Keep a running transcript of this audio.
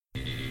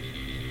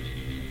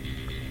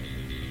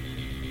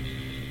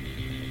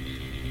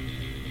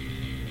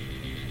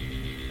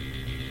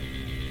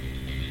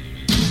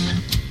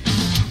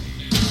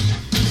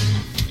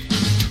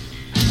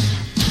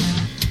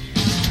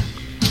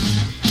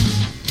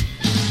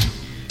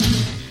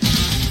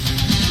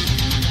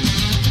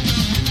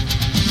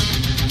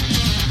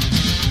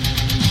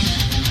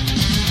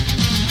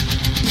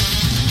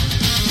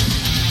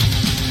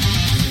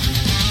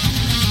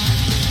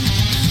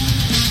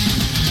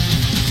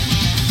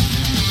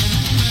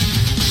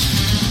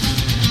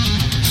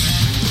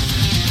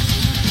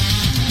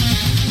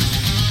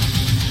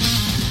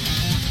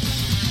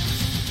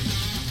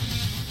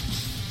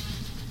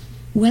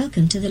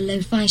Welcome to the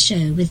Lo-Fi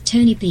Show with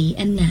Tony B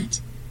and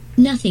Nat.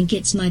 Nothing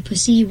gets my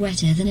pussy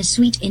wetter than a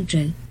sweet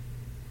intro.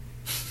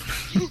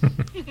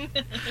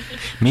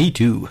 Me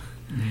too.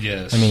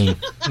 Yes. I mean,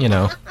 you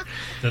know.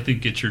 Nothing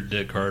gets your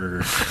dick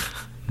harder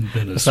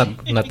than a It's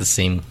not the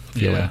same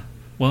feeling. Yeah.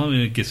 Well, I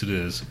mean, I guess it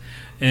is.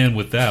 And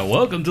with that,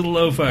 welcome to the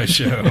Lo-Fi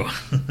Show.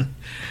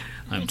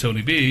 I'm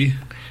Tony B.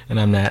 And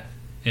I'm Nat.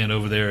 And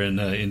over there in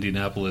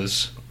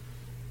Indianapolis,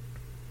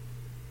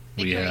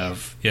 we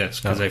have...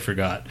 Yes, because I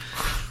forgot.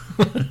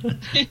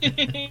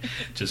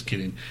 Just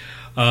kidding.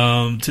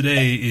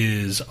 Today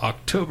is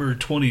October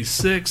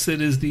 26th.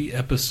 It is the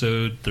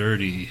episode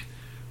 30.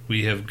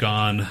 We have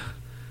gone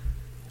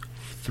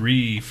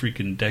 3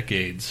 freaking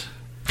decades.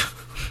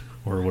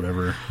 Or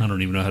whatever. I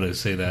don't even know how to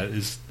say that.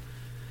 It's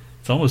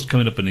almost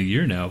coming up in a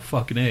year now.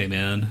 Fucking A,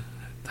 man.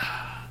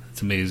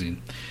 It's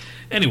amazing.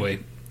 Anyway,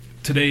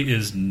 today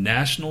is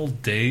National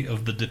Day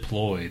of the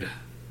Deployed.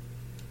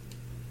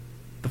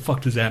 The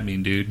fuck does that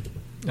mean, dude?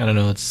 I don't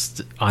know.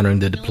 It's honoring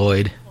the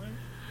deployed.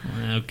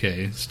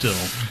 Okay, still.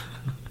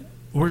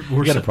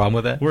 You got a problem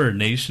with that? We're a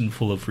nation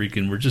full of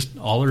freaking... We're just...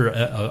 All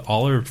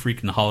our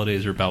freaking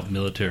holidays are about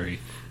military.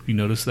 You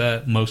notice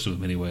that? Most of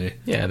them, anyway.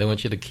 Yeah, they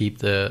want you to keep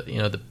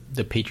the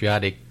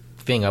patriotic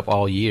thing up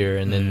all year,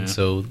 and then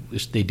so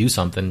they do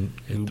something,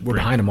 we're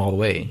behind them all the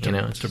way. To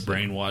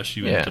brainwash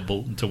you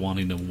into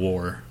wanting a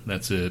war.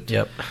 That's it.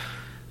 Yep.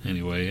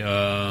 Anyway,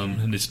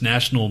 and it's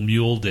National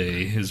Mule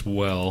Day as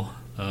well.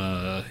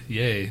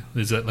 Yay.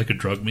 Is that like a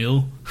drug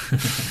mule?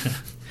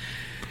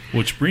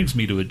 Which brings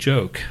me to a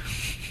joke.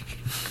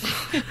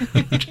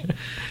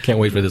 Can't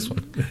wait for this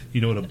one. You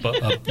know what a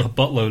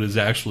buttload is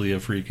actually a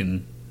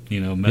freaking,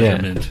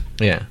 measurement.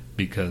 Yeah.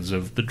 Because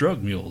of the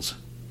drug mules.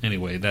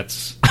 Anyway,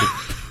 that's...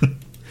 What?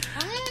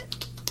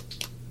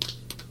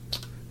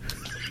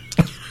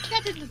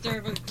 That didn't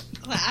deserve a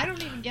clap. I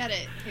don't even get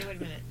it. Okay, wait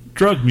a minute.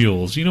 Drug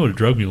mules. You know what a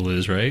drug mule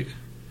is, right?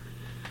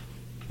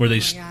 Where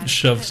they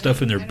shove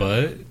stuff in their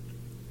butt.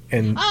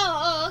 And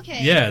Oh,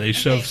 okay. Yeah, they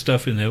shove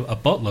stuff in a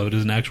buttload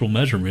is an actual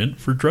measurement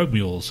for drug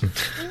mules.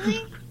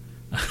 Really?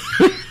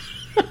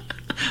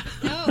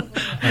 No.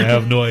 I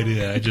have no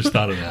idea. I just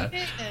thought of that.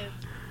 Okay.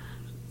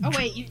 Oh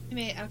wait, you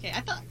made okay.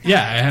 I thought.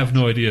 Yeah, I have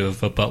no idea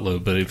of a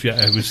buttload, but I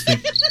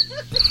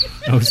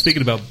was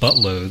thinking about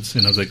buttloads,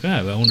 and I was like,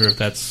 I wonder if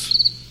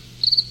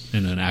that's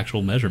in an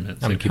actual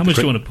measurement. Like, how much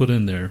do you want to put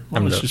in there?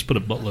 Well, let's just put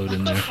a buttload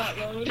in there.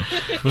 We're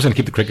just going to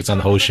keep the crickets on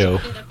the whole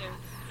show.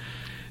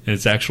 And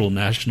it's actual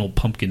National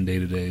Pumpkin Day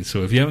today.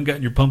 So if you haven't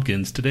gotten your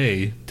pumpkins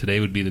today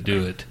would be to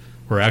do it.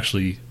 Or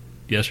actually,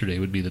 yesterday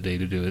would be the day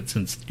to do it,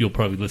 since you'll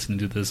probably listen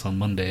to this on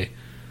Monday.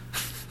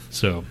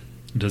 So,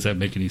 does that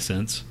make any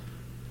sense?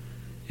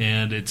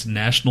 And it's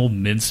National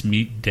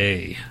Mincemeat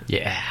Day.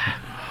 Yeah.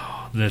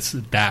 That's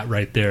that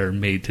right there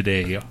made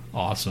today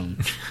awesome,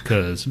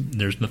 because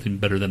there's nothing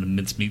better than a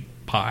mincemeat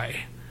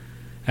pie.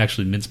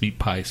 Actually, mincemeat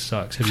pie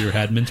sucks. Have you ever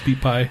had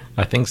mincemeat pie?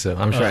 I think so.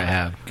 I'm sure I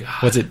have. God.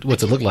 What's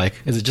it look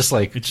like? Is it just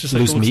like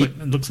loose meat?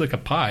 It looks like a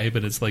pie,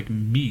 but it's like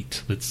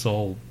meat that's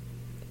all...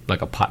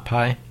 Like a pot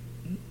pie?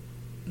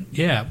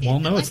 Yeah. Well,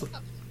 no, it's...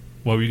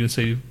 What were you going to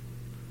say?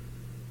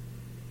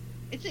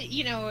 It's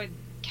in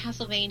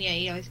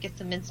Castlevania, you always get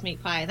some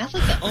mincemeat pie. That's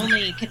like the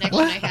only connection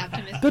I have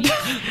to mincemeat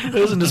pie. That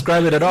doesn't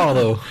describe it at all,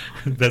 though.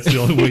 That's the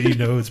only way you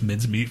know it's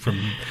mincemeat from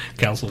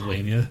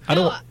Castlevania.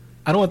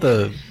 I don't want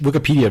the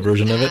Wikipedia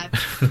version of it.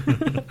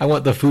 I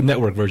want the Food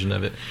Network version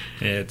of it.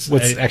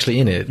 What's actually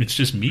in it? It's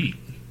just meat.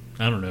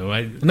 I don't know.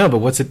 No, but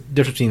what's the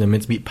difference between a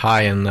mincemeat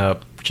pie and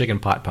a chicken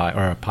pot pie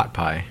or a pot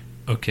pie?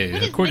 Okay,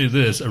 according to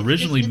this,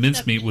 originally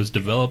mincemeat was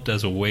developed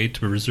as a way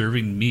to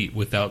preserving meat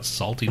without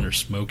salting or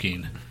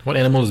smoking. What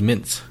animal is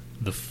mince?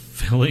 The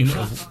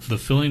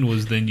filling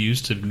was then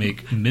used to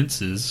make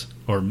minces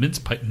or mince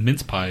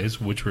pies,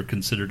 which were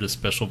considered a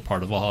special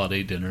part of a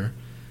holiday dinner,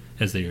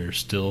 as they are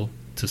still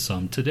to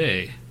some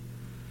today.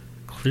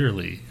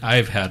 Clearly,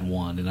 I've had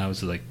one, and I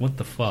was like, "What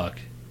the fuck?"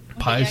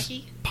 Pie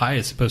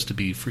is supposed to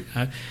be free.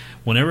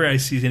 Whenever I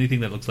see anything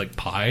that looks like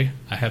pie,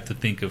 I have to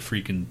think of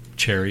freaking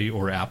cherry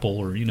or apple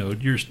or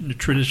your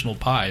traditional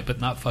pie,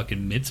 but not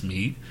fucking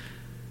mincemeat.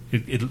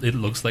 It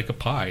looks like a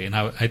pie, and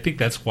I think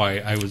that's why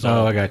I was.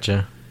 I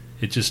gotcha.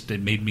 It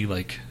made me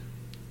like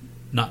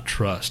not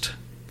trust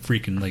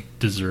freaking like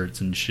desserts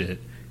and shit,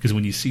 because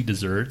when you see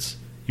desserts,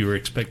 you were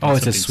expecting. Oh,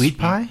 it's a sweet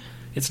pie.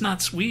 It's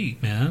not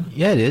sweet, man.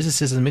 Yeah, it is. It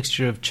says a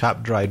mixture of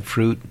chopped dried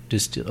fruit.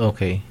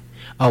 Okay.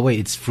 Oh wait,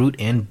 it's fruit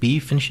and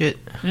beef and shit.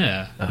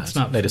 Yeah, it's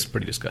not. That is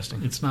pretty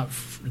disgusting. It's not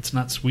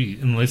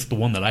sweet, unless the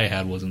one that I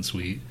had wasn't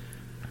sweet.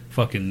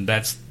 Fucking,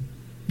 that's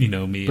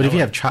me. But if you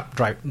have chopped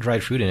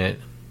dried fruit in it,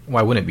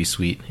 why wouldn't it be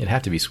sweet? It'd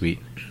have to be sweet.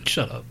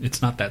 Shut up!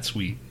 It's not that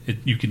sweet.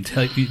 You can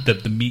tell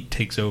that the meat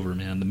takes over,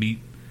 man. The meat.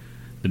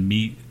 The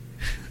meat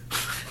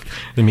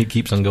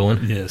keeps on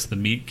going. Yes, the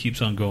meat keeps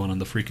on going on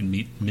the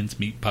freaking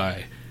mincemeat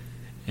pie.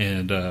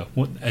 And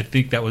I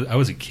think that was... I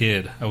was a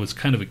kid. I was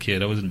kind of a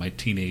kid. I was in my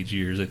teenage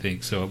years, I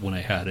think, so when I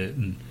had it.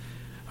 And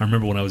I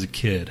remember when I was a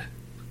kid,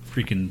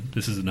 freaking...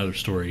 This is another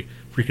story.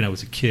 freaking I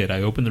was a kid.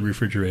 I opened the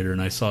refrigerator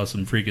and I saw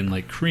some freaking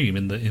like cream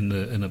in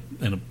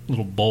a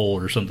little bowl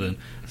or something.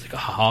 It's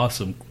like,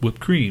 awesome, whipped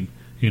cream,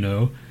 you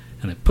know.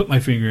 And I put my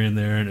finger in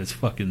there and it's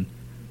fucking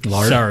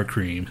Lard? sour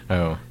cream.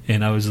 Oh.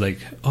 And I was like,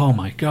 oh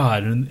my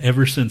god. And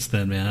ever since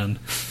then, man,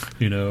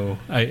 you know,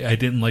 I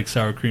didn't like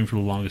sour cream for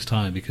the longest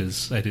time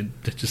because I didn't.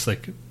 It's just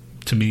like,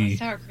 to me,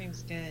 sour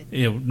cream's good.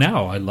 You know,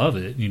 now I love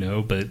it, you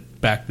know,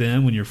 but back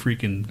then when you're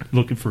freaking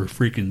looking for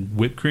freaking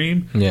whipped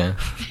cream, Yeah.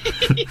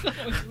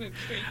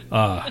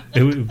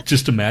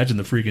 just imagine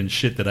the freaking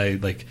shit that I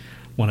like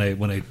when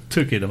I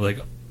took it. I'm like,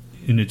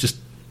 and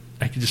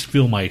I could just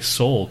feel my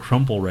soul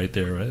crumple right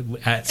there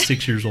at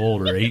 6 years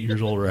old or 8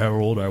 years old or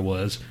however old I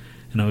was,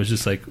 and I was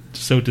just like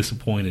so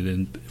disappointed.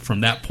 And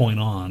from that point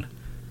on,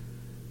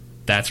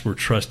 that's where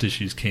trust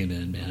issues came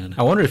in, man.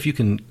 I wonder if you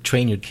can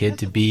train your kid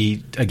to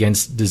be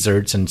against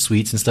desserts and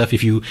sweets and stuff.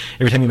 If you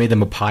every time you made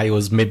them a pie, it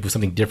was made with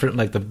something different,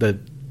 like the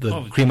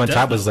cream on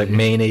top was like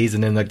mayonnaise,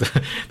 and then like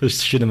the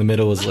shit in the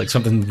middle was like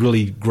something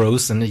really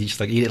gross, and then you just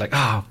like eat it like,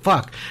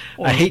 fuck,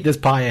 I hate this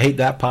pie, I hate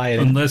that pie.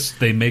 Unless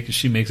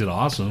she makes it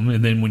awesome,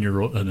 and then when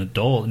you're an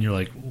adult and you're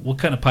like, what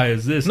kind of pie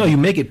is this? No, you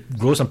make it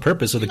gross on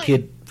purpose so the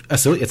kid.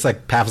 So it's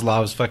like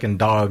Pavlov's fucking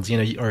dogs,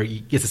 you know, or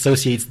he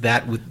associates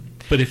that with.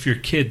 But if your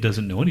kid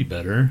doesn't know any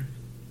better,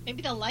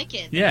 maybe they'll like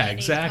it. Yeah,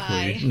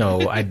 exactly. Pie.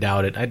 No, I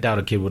doubt it. I doubt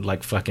a kid would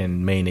like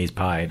fucking mayonnaise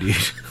pie, dude.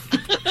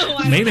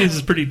 Mayonnaise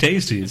is pretty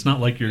tasty. It's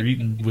not like you're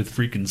eating with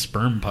freaking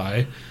sperm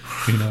pie,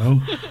 you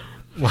know.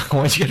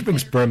 Why'd you gotta bring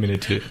sperm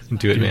into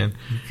it, man?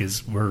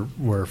 Because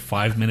we're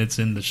 5 minutes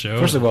in the show.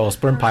 First of all,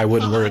 sperm pie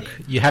wouldn't work.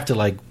 You have to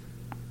like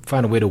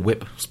find a way to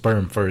whip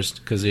sperm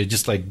first, because it'd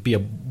just like be a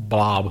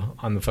blob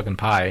on the fucking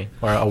pie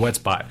or a wet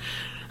spot.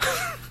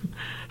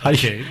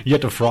 You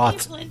have to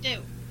froth.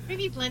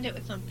 Maybe blend it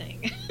with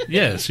something.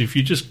 Yes,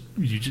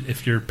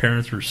 if your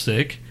parents were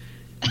sick,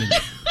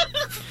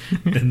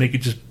 then they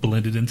could just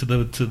blend it into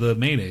the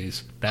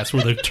mayonnaise. That's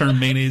where the term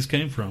mayonnaise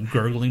came from.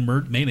 Gurgling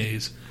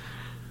mayonnaise.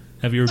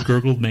 Have you ever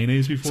gurgled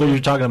mayonnaise before? So you're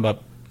talking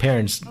about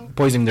parents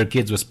poisoning their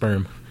kids with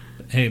sperm.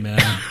 Hey man,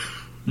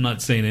 I'm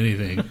not saying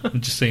anything. I'm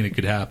just saying it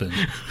could happen.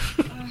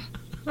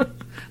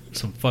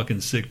 Some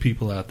fucking sick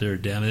people out there,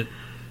 damn it.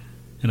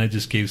 And I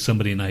just gave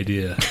somebody an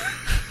idea.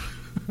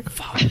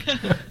 Fuck.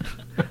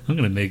 I'm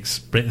gonna make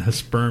a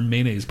sperm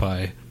mayonnaise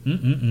pie.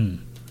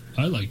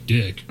 I like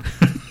dick.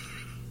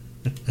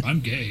 I'm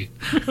gay.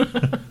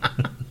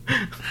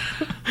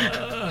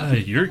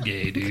 You're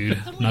gay, dude.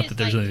 Not that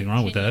there's anything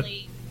wrong with that.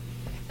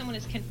 Someone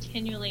is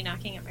continually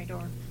knocking at my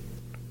door.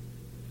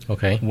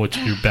 Okay. What's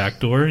your back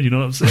door? You know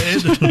what I'm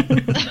saying?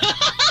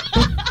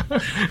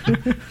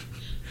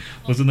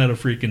 Wasn't that a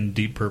freaking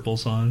Deep Purple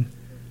song?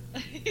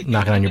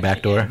 Knocking on your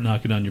back door.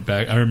 Knocking on your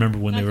back. I remember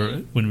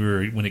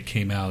when it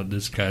came out.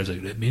 This guy's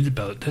like,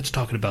 that's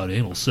talking about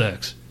anal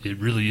sex. It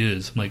really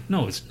is. I'm like,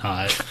 no, it's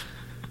not.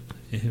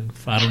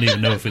 I don't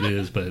even know if it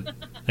is, but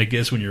I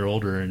guess when you're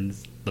older and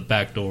the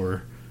back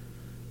door.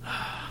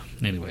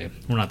 Anyway,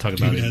 we're not talking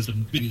about it. Dude has the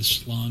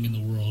biggest schlong in the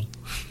world.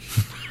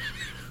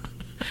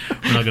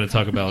 We're not going to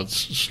talk about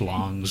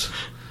schlongs.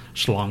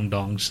 Schlong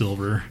dong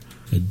silver.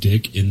 A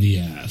dick in the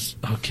ass.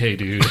 Okay,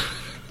 dude.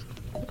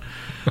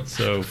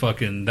 So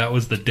fucking that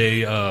was the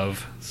day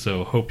of.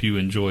 So hope you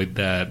enjoyed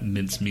that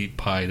mincemeat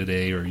pie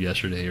today or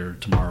yesterday or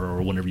tomorrow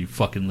or whenever you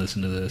fucking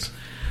listen to this.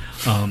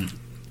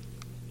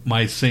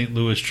 My St.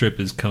 Louis trip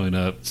is coming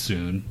up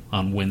soon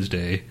on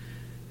Wednesday,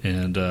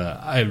 and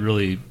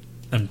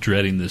I'm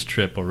dreading this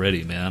trip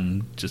already,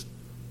 man.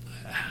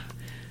 I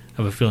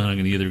have a feeling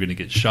I'm either going to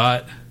get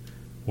shot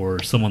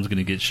or someone's going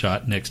to get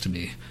shot next to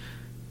me.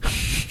 I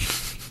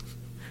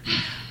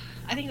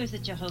think it was the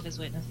Jehovah's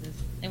Witnesses.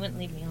 They wouldn't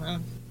leave me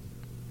alone.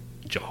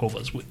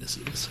 Jehovah's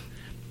Witnesses.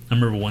 I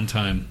remember one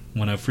time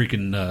when I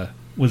freaking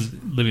was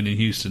living in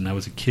Houston. I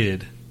was a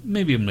kid,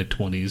 maybe in my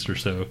 20s or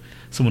so.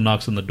 Someone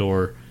knocks on the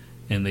door,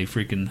 and they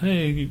freaking,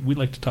 hey, we'd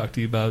like to talk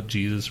to you about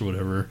Jesus or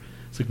whatever.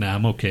 It's like, nah,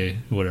 I'm okay,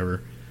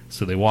 whatever.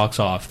 So they walks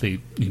off. I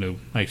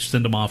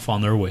send them off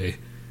on their way.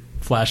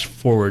 Flash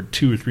forward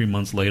 2 or 3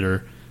 months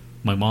later,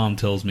 my mom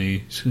tells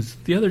me, she says,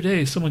 the other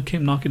day someone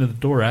came knocking at the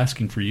door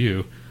asking for you.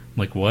 I'm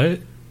like,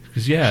 what?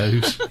 Because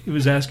yeah, he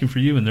was asking for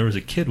you, and there was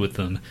a kid with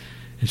them.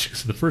 And she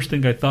goes, the first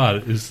thing I thought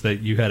is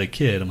that you had a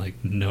kid. I'm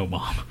like, no,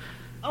 Mom.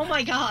 Oh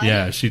my god.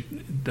 Yeah,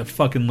 the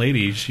fucking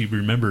lady, she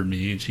remembered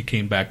me, and she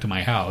came back to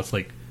my house,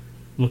 like,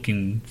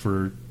 looking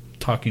for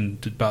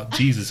about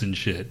Jesus and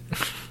shit.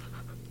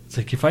 It's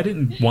like, if I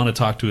didn't want to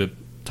talk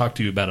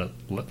to you about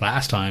it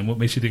last time, what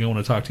makes you think I want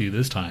to talk to you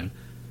this time?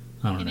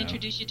 I don't know.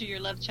 Introduce you to your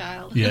love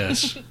child.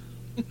 Yes,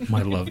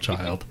 my love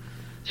child.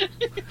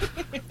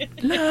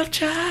 Love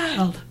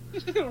child.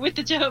 With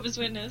the Jehovah's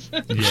Witness.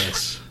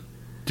 Yes.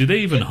 Do they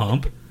even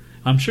hump?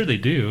 I'm sure they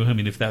do. I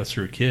mean, if that's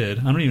your kid.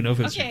 I don't even know if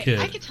it's your kid.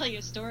 I could tell you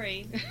a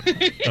story.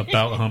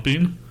 About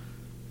humping?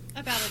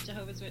 About a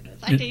Jehovah's Witness.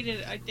 I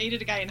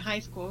dated a guy in high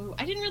school who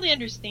I didn't really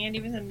understand.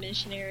 He was a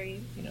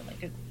missionary,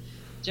 like a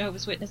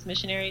Jehovah's Witness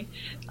missionary.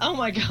 Oh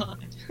my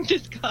god.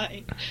 This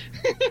guy.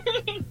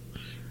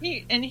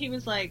 He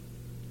was like,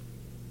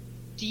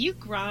 do you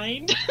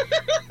grind?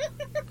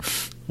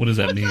 What does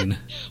that mean?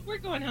 We're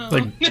going home.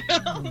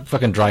 Like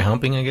fucking dry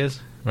humping, I guess,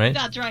 right?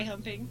 Not dry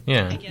humping.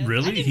 Yeah. I guess.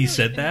 Really? He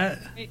said that?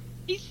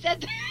 He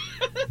said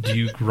that. Do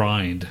you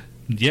grind?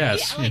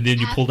 Yes. Yeah, like and then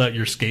you pulled out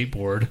your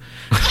skateboard.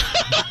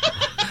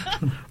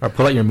 Or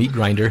pull out your meat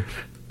grinder.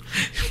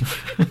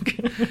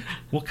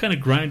 What kind of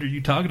grind are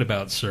you talking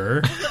about,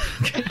 sir?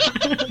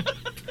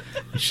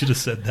 You should have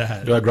said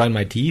that. Do I grind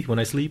my teeth when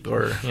I sleep,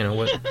 or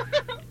what?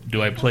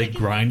 Do I play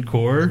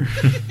grindcore?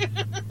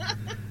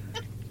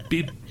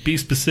 Be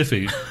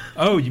specific.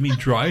 Oh, you mean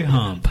dry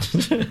hump?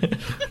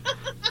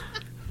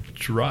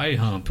 Dry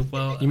hump.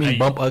 Well, You mean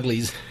bump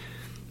uglies?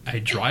 I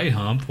dry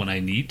hump when I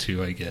need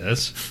to, I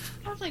guess.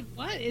 I was like,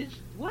 what is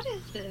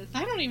this?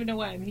 I don't even know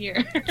why I'm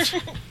here.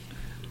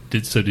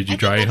 Did you I think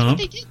dry that's what hump?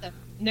 they did, though.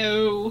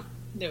 No.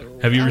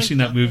 Have you I ever was seen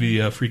that not movie,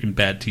 there. freaking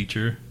Bad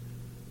Teacher?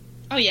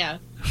 Oh, yeah.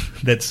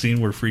 That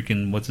scene where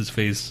freaking what's his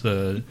face,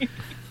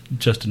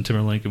 Justin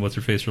Timberlake and what's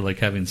her face are like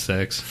having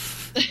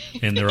sex,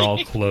 and they're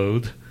all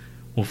clothed.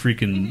 Well,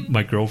 freaking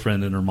my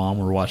girlfriend and her mom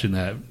were watching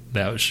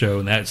that show,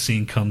 and that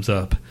scene comes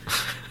up,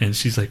 and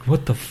she's like,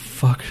 "What the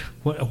fuck?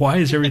 Why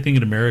does everything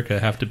in America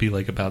have to be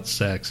like about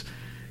sex?"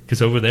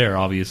 Because over there,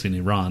 obviously in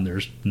Iran,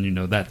 there's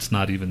that's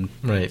not even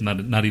right.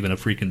 not even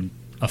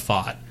a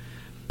thought.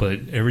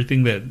 But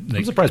everything that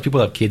I'm surprised people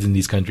have kids in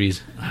these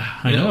countries.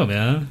 I know,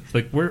 man. It's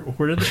like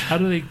how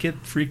do they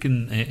get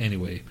freaking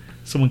anyway?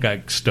 Someone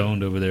got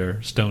stoned over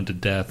there, stoned to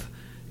death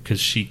because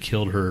she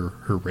killed her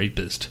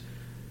rapist.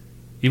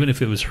 Even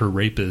if it was her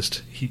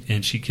rapist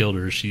and she killed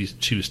her, she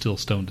was still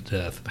stoned to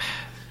death.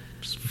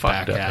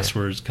 Back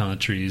asswards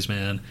countries,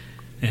 man.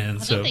 And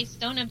Well, so don't they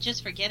stone him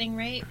just for getting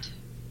raped?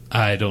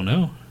 I don't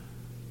know.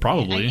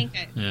 Probably. I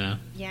think yeah.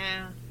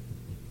 Yeah.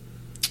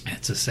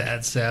 It's a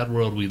sad, sad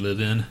world we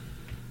live in.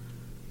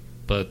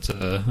 But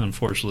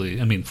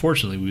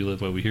fortunately, we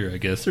live over here, I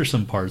guess. There's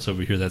some parts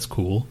over here that's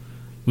cool.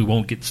 We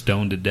won't get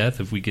stoned to death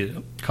if we get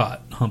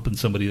caught humping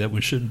somebody that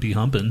we shouldn't be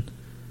humping.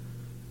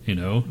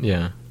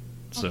 Yeah.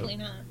 So, Hopefully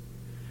not.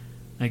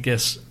 I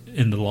guess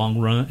in the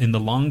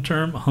long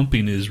term,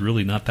 humping is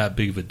really not that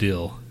big of a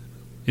deal.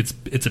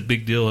 It's a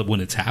big deal when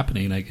it's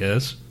happening, I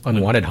guess.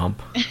 Unwanted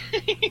hump.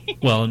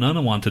 Well, an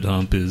unwanted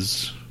hump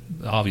is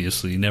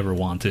obviously never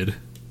wanted,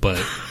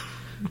 but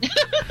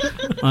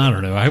I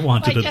don't know. By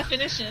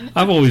definition.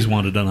 I've always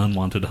wanted an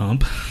unwanted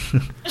hump,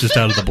 just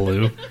out of the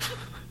blue.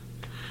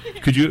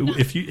 Could you,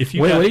 if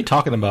you Wait, what are you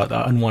talking about?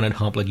 The unwanted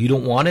hump? Like you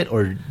don't want it,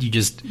 or you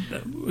just?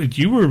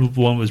 You were the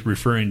one was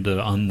referring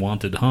to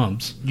unwanted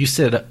humps. You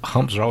said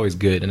humps are always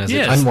good, and I said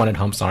Yes. unwanted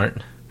humps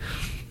aren't.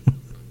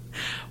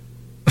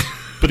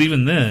 But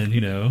even then,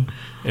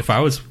 if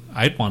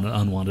I'd want an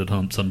unwanted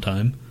hump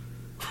sometime.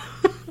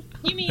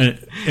 You mean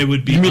It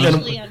would be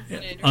usually unwanted,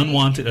 right?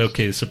 unwanted.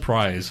 Okay,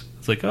 surprise.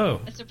 It's like, oh,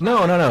 A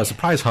surprise. No.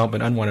 Surprise hump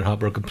and unwanted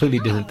hump are completely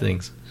different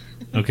things.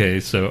 okay,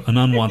 so an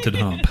unwanted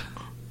hump.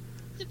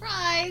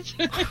 Surprise!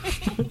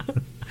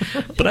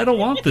 But I don't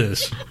want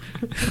this.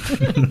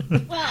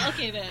 Well,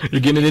 okay then. You're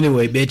getting it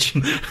anyway, bitch.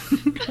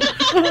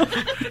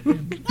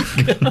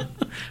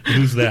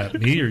 Who's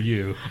that? Me or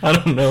you? I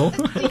don't know.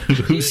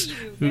 You,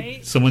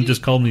 right? Someone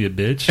just called me a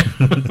bitch.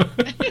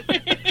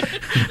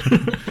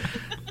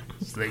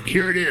 It's like,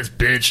 here it is,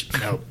 bitch.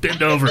 Now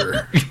bend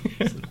over.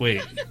 It's like,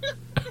 wait.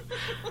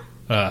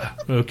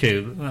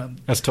 Okay.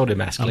 That's totally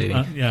emasculating.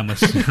 I'm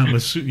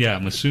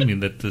assuming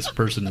that this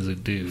person is a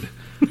dude.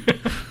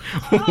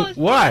 Oh,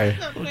 Why?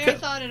 That's not fair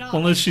thought at all.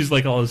 Unless she's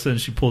like all of a sudden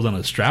she pulls on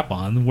a strap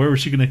on. Where was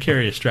she going to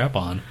carry a strap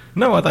on?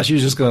 No, I thought she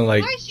was just gonna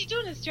like. Why is she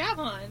doing a strap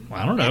on?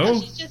 I don't I know.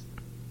 thought she's just,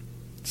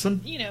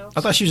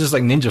 I thought she was just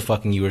like ninja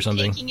fucking you or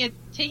something.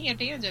 taking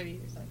advantage of you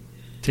or something.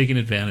 Taking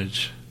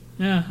advantage.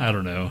 Yeah, I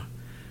don't know.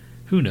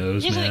 Who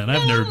knows, You're man? like,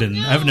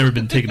 I've never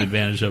been taken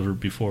advantage of her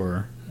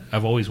before.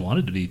 I've always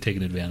wanted to be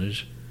taken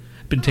advantage.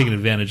 I've been taken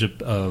advantage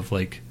of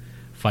like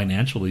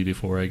financially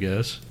before, I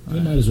guess. I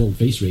might as well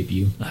face rape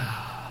you.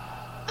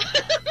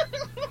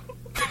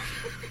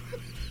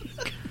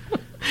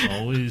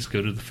 Always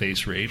go to the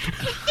face rape.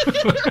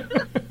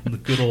 The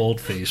good old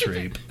face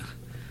rape.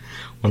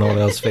 When all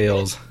else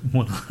fails.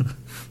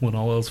 When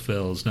all else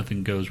fails,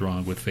 nothing goes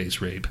wrong with face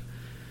rape.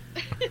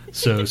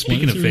 So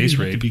speaking of face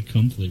rape,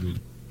 become flavored.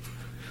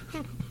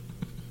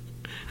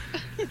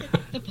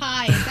 The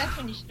pie. That's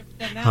when you should have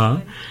done that Huh?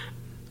 one.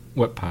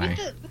 What pie?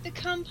 With the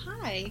cum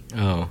pie.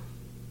 Oh.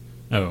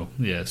 oh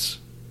yes.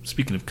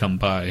 Speaking of cum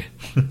pie,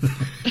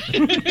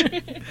 we're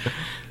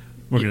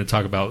going to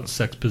talk about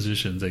sex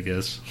positions, I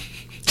guess.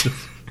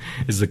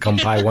 Is the cum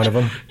pie one of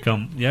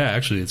them? Yeah,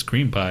 actually, it's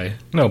cream pie.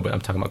 No, but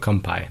I'm talking about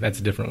cum pie. That's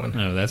a different one.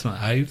 No, that's not.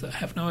 I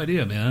have no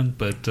idea, man.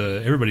 But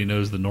everybody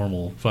knows the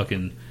normal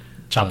fucking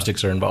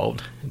Chopsticks are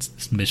involved.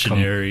 It's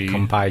missionary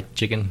cum pie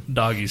chicken.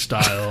 doggy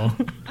style.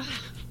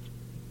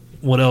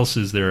 What else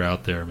is there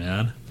out there,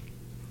 man?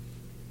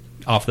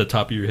 Off the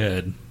top of your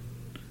head.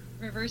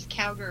 Reverse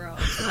cowgirl.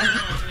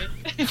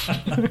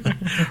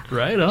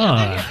 Right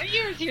on. Have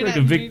you ever seen Like that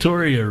a movie?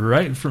 Victoria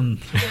right from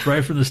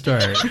the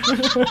start.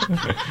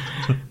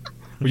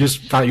 We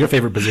just found out your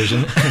favorite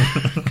position.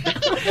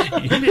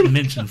 You didn't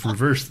mention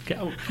reverse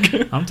cow.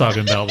 I'm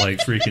talking about like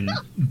freaking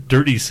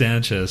Dirty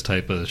Sanchez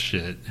type of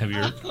shit. Have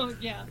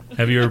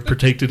you ever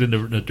partaken in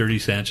a Dirty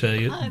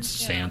Sanchez? Yeah.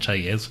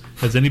 Sanchez.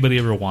 Has anybody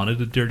ever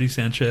wanted a Dirty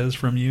Sanchez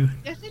from you?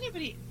 Has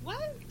anybody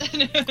what?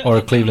 Or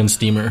a Cleveland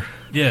steamer.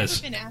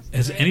 Yes.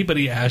 Has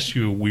anybody asked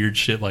you a weird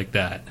shit like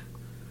that?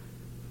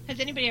 Has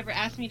anybody ever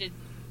asked me to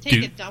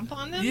take a dump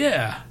on them?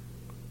 Yeah.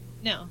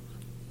 No.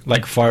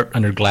 Like fart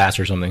under glass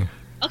or something.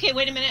 Okay,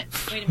 wait a minute.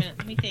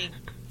 Let me think.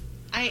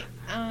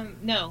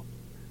 No.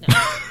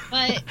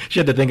 But She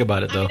had to think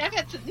about it though.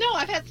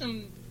 I've had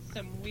some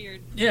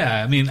weird.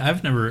 Yeah, I mean,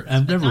 I've never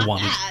not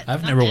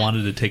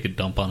wanted to take a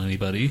dump on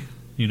anybody.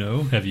 You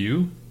know, have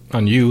you?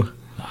 On you.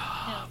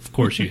 Of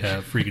course you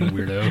have, freaking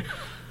weirdo.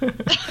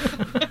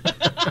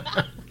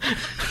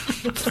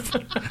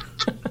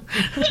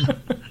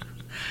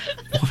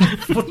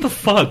 What the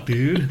fuck,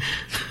 dude?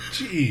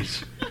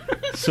 Jeez.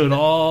 So it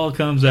all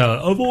comes out.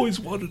 I've always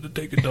wanted to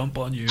take a dump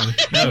on you.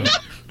 No.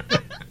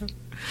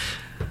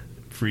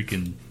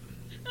 Freaking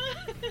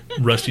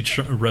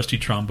rusty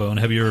trombone.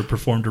 Have you ever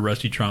performed a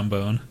rusty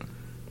trombone,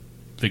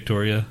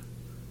 Victoria?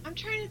 I'm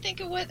trying to think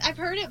of what I've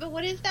heard it, but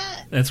what is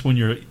that? That's when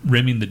you're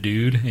rimming the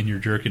dude and you're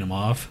jerking him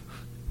off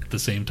at the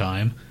same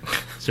time.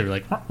 So you're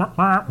like, Oh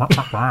God!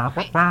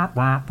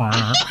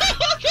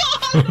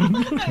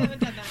 I haven't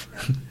done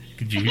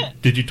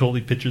that. did you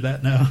totally picture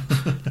that now?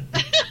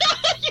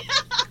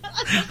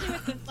 Especially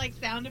with this like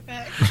sound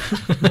effect.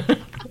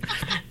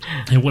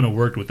 It wouldn't have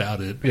worked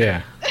without it.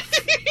 Yeah.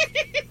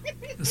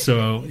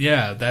 So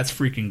yeah, that's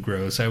freaking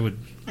gross. I don't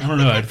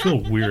know. I'd feel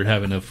weird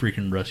having a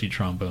freaking rusty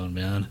trombone,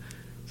 man.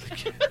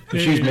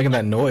 If she was making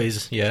that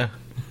noise, yeah.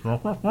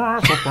 Makes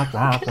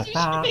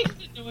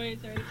the noise,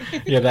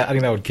 right? Yeah, I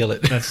think that would kill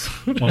it. That's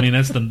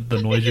the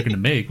noise you're gonna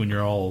make when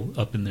you're all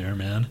up in there,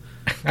 man.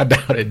 I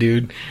doubt it,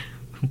 dude.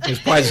 It's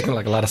probably just gonna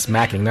like a lot of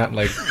smacking, not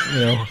like,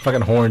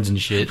 fucking horns and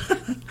shit. A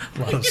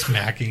lot of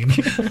smacking.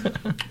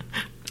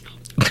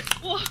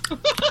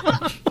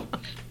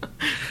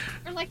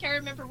 Or like I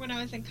remember when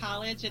I was in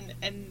college and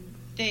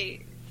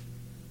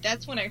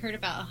that's when I heard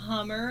about a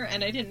Hummer,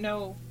 and I didn't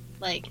know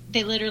like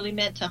they literally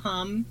meant to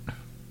hum.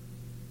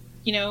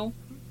 Oh.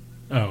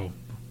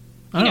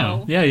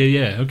 know.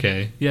 Yeah.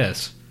 Okay.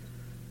 Yes.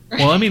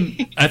 Well, I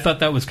mean, I thought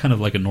that was kind of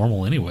like a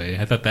normal anyway.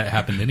 I thought that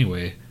happened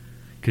anyway.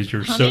 Because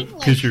you're Humming,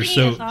 so singing a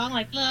song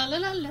like la la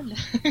la la la.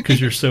 because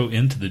you're so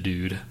into the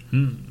dude.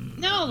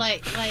 No,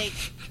 like humming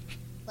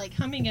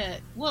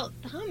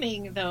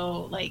humming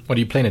though, like What, are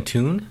you playing a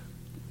tune?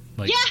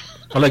 Like, yeah,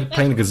 Or like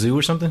playing the kazoo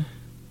or something?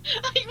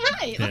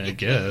 right. Yeah, like I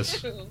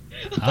guess. you.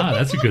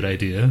 That's a good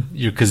idea.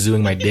 You're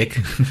kazooing my dick.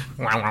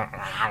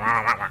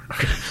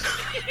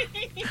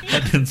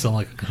 That didn't sound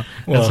like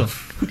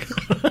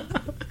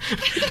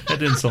that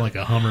didn't sound like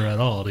a Hummer at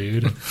all,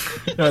 dude.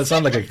 No, it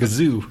sounds like a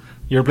kazoo.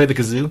 You ever played the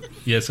kazoo?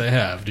 Yes, I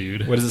have,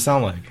 dude. What does it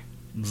sound like?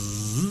 It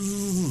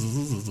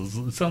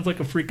sounds like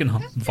a freaking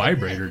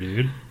vibrator,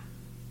 dude.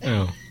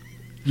 Oh.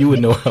 You would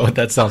know what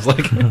that sounds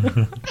like.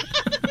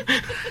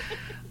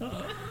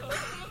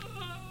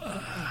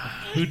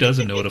 Who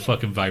doesn't know what a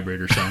fucking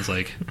vibrator sounds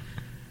like?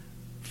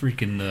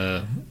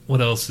 Freaking,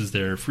 what else is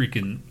there?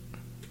 Freaking,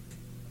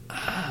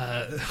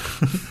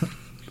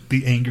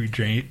 the angry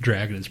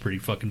dragon is pretty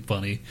fucking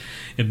funny.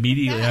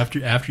 Immediately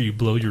after you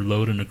blow your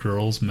load in a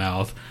girl's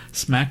mouth,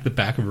 smack the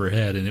back of her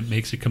head and it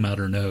makes it come out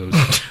her nose.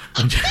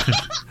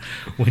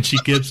 When she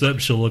gives up,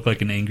 she'll look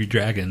like an angry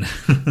dragon.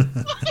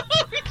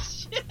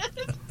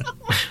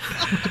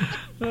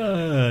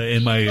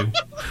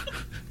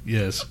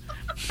 Yes.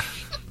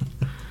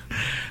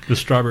 The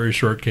strawberry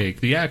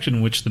shortcake. The action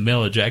in which the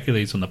male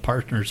ejaculates on the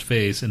partner's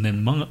face and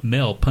then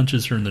male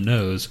punches her in the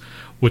nose,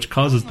 which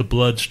causes the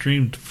blood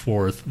streamed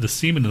forth. The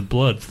semen and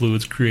blood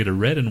fluids create a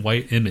red and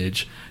white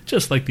image,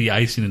 just like the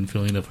icing and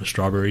filling of a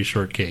strawberry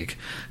shortcake.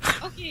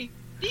 Okay,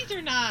 these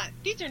are not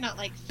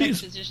like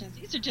sex positions.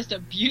 These are just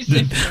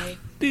abusive things.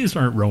 These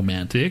aren't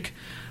romantic.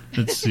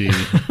 Let's see.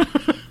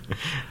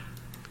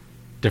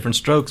 Different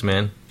strokes,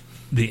 man.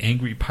 The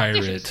angry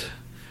pirate.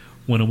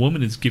 When a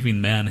woman is giving a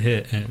man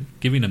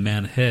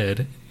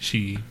head,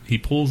 he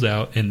pulls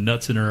out and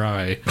nuts in her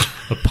eye.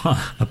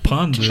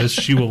 Upon this,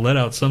 she will let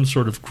out some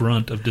sort of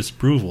grunt of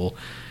disapproval,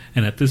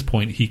 and at this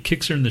point, he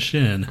kicks her in the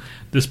shin.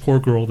 This poor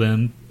girl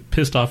then,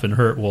 pissed off and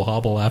hurt, will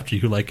hobble after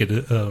you like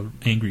an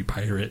angry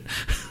pirate.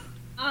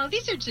 Oh,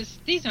 these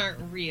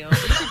aren't real.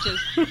 These are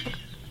just they're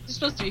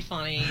supposed to be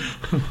funny.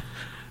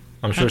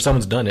 I'm sure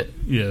someone's done it.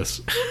 Yes.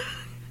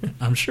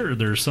 I'm sure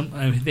there's some.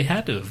 I mean, they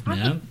had to have,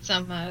 man.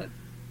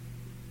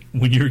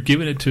 When you're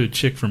giving it to a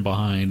chick from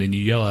behind and you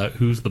yell out,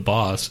 "Who's the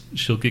boss?"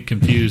 she'll get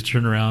confused,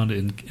 turn around,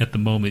 and at the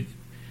moment...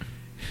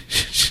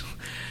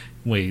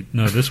 Wait,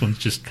 no, this one's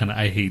just kind of...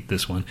 I hate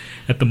this one.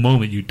 At the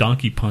moment, you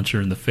donkey punch her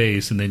in the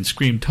face and then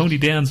scream, "Tony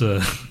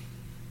Danza!"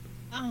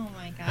 Oh,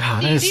 my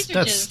God. Oh,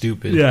 that's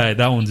stupid. Yeah,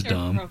 that one's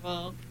dumb.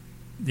 Horrible.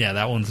 Yeah,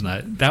 that one's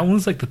not... That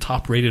one's like the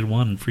top-rated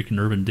one in freaking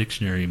Urban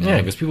Dictionary, man. Yeah,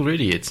 because people are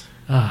idiots.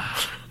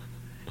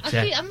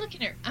 See, I'm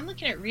looking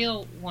at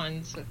real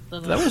ones with the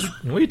That was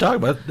what are you talking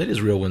about? That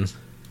is real ones.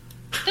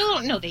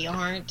 No, they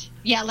aren't.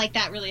 Yeah, like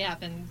that really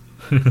happened.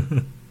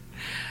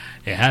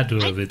 It had to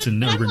have. It's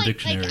an Urban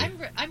Dictionary.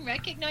 I'm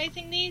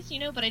recognizing these,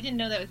 but I didn't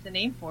know that was the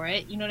name for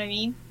it. You know what I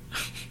mean?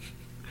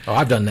 Oh,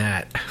 I've done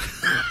that.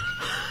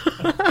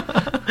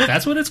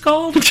 That's what it's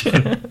called?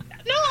 No,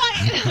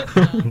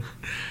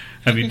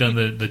 Have you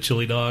done the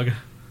chili dog?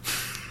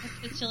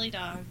 What's the chili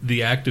dog?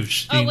 The act of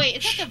shitting. Oh, wait,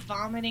 is that the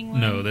vomiting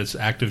one? No, that's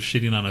act of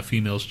shitting on a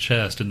female's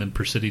chest and then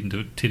proceeding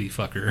to titty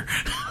fuck her.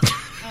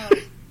 Oh,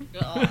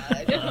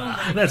 God.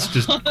 Oh, my That's God.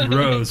 just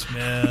gross,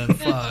 man.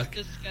 That's Fuck.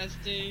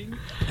 disgusting.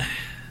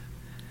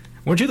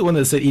 Weren't you the one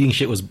that said eating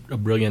shit was a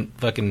brilliant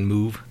fucking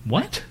move?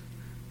 What?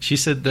 She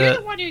said You're that.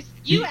 the one who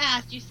you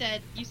asked. You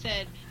said,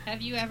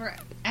 have you ever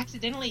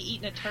accidentally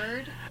eaten a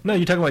turd? No,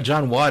 you're talking about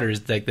John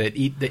Waters. Like the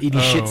eating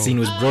shit scene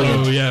was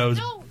brilliant. Oh, yeah. It was,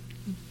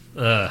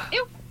 No.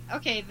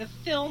 Okay, the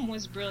film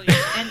was brilliant,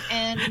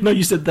 and No,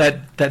 you said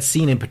that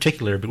scene in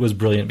particular, but was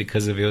brilliant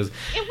because of it was.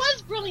 it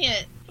was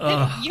brilliant.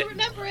 You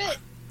remember it?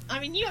 I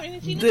mean, you haven't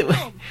even seen the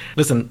film.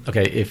 Listen,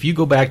 okay, if you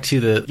go back to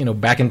the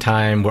back in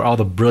time where all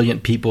the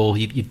brilliant people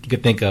you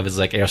could think of is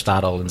like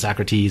Aristotle and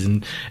Socrates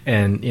and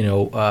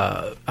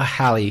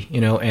Halley,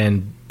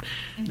 and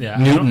yeah,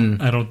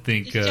 Newton. I don't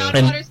think. Does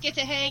John Waters get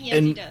to hang?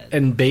 Yes, he does.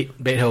 And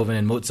Beethoven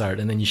and Mozart,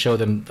 and then you show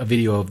them a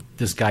video of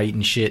this guy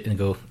eating shit and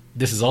go,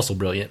 "This is also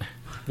brilliant."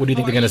 What do you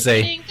think they're gonna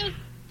say?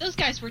 Those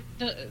guys were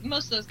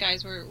most of those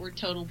guys were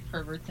total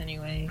perverts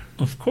anyway.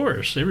 Of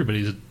course,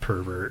 everybody's a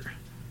pervert.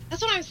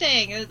 That's what I'm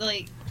saying.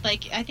 Like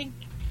I think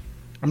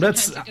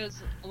That's. sometimes it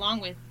goes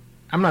along with.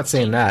 I'm not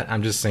saying that.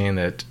 I'm just saying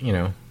that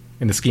in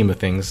the scheme of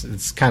things,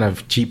 it's kind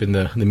of cheap in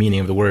the meaning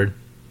of the word.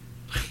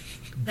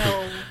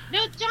 No,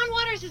 John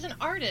Waters is an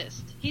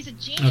artist. He's a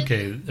genius.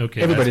 Okay.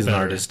 Everybody's that's an better.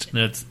 artist.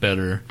 That's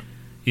better.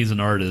 He's an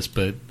artist,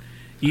 but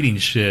eating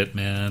shit,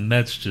 man,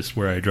 that's just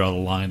where I draw the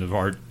line of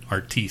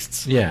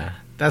artistes. Yeah,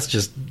 that's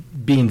just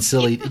being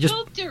silly. It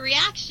provoked a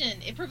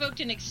reaction. It provoked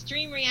an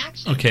extreme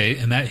reaction.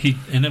 Okay,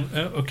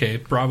 okay,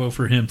 bravo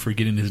for him for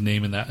getting his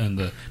name in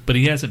that. But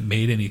he hasn't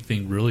made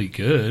anything really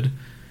good.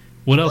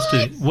 What else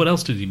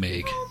did he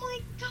make? Oh my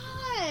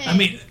God! I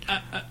mean,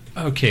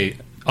 okay,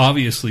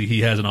 obviously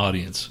he has an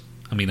audience.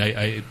 I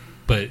mean,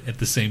 but at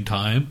the same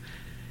time,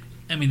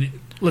 I mean,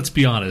 let's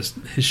be honest,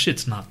 his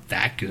shit's not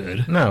that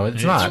good. No,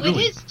 it's not. It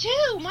is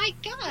too. My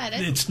God,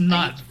 it's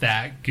not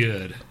that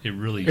good. It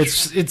really.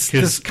 It's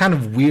this kind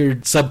of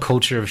weird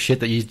subculture of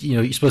shit that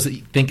you're supposed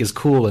to think is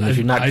cool, and if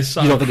you're not,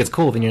 you don't think it's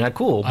cool, then you're not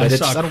cool. But I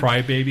saw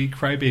Crybaby.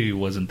 Crybaby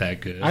wasn't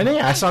that good. I know.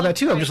 I saw that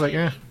too. I'm just like,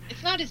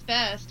 It's not his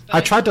best. But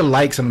I tried to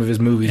like some of his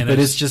movies, and but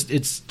it's just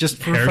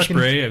for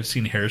Hairspray. I've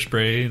seen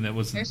Hairspray, and that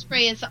was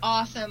Hairspray is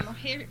awesome.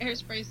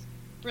 Hairspray's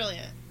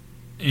brilliant.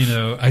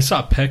 I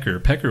saw Pecker.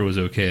 Pecker was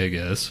okay, I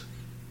guess.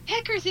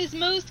 Pecker's his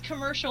most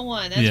commercial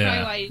one. That's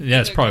probably why.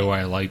 That's probably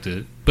why I liked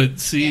it. But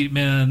see,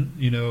 man,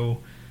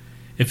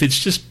 if it's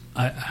just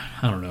I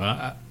don't know.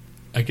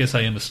 I guess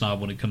I am a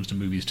snob when it comes to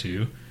movies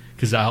too,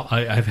 because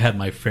I've had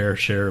my fair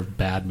share of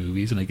bad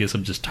movies, and I guess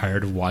I'm just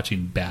tired of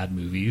watching bad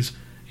movies.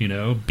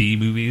 B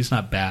movies,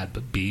 not bad,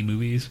 but B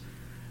movies.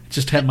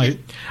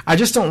 I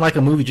just don't like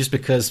a movie just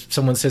because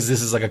someone says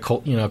this is like a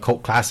cult, a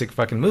cult classic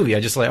fucking movie.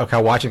 I just like, okay,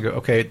 I'll watch it and go,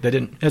 okay,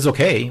 it's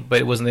okay, but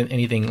it wasn't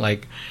anything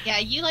like. Yeah,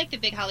 you like the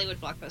big Hollywood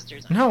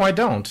blockbusters. No, I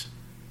don't.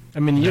 I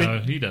mean, no,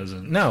 he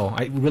doesn't. No,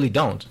 I really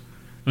don't.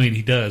 I mean,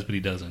 he does, but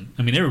he doesn't.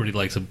 I mean, everybody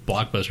likes a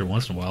blockbuster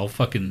once in a while.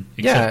 Fucking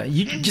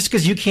just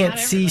because you can't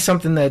see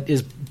something that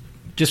is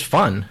just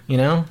fun,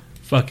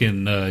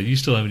 Fucking, you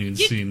still haven't even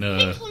seen.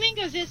 Pink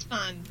Flamingos is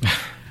fun.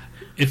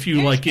 If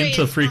you like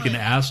into freaking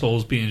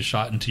assholes being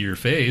shot into your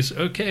face,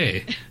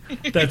 okay,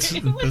 it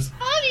was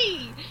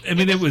funny. I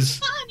mean, it was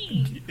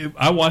funny.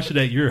 I watched it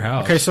at your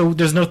house. Okay, so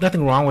there's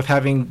nothing wrong with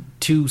having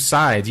two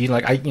sides.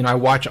 I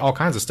watch all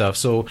kinds of stuff,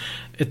 so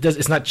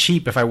it's not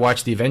cheap if I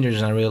watch the Avengers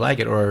and I really like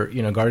it, or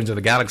Guardians of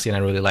the Galaxy and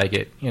I really like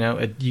it.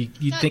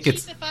 You think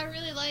it's cheap if I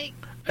really like.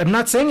 I'm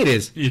not saying it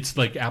is. It's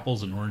like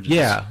apples and oranges.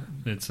 Yeah,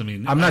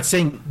 I'm not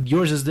saying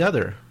yours is the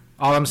other.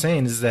 All I'm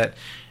saying is that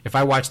if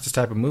I watch this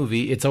type of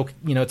movie, it's okay.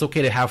 It's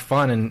okay to have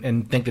fun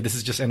and think that this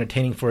is just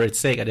entertaining for its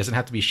sake. It doesn't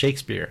have to be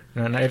Shakespeare.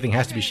 Not everything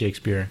has to be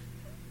Shakespeare.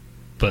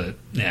 But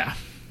yeah,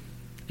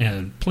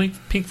 and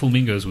Pink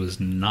Flamingos was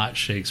not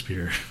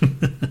Shakespeare.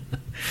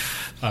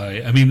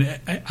 I mean,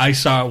 I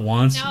saw it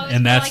once,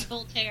 and that's like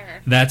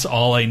Voltaire. That's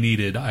all I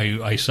needed.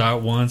 I saw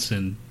it once,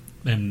 and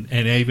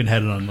I even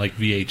had it on like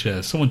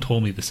VHS. Someone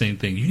told me the same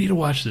thing. You need to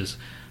watch this.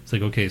 It's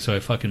like, okay, so I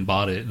fucking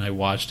bought it and I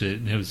watched it,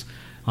 and it was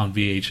on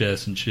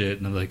VHS and shit,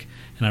 and I'm like,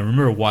 and I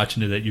remember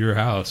watching it at your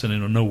house, and I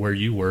don't know where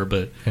you were,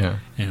 but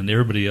and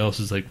everybody else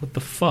is like, what the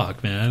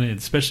fuck, man? And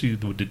especially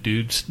with the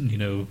dudes,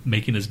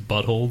 making his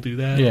butthole do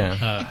that.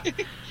 Yeah,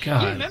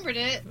 God, you remembered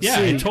it. Yeah,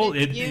 I told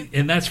it,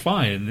 and that's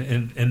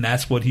fine, and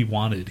that's what he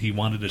wanted. He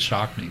wanted to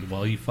shock me.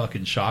 Well, he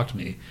fucking shocked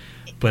me.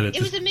 But it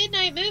was a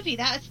midnight movie.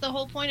 That's the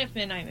whole point of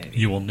midnight movie.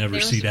 You will never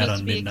see that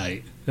on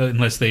midnight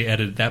unless they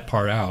edit that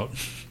part out.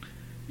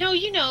 No,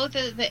 you know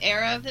the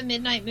era of the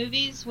midnight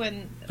movies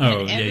when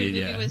Oh, every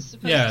yeah. movie was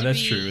supposed to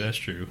That's be... true. That's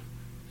true.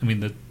 I mean,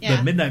 the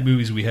Yeah. midnight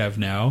movies we have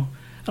now,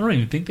 I don't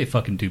even think they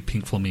fucking do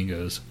Pink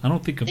Flamingos. I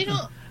don't think They don't.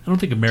 I don't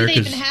think Do America's.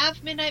 they even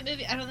have midnight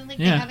movie? I don't think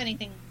Yeah. they have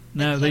anything.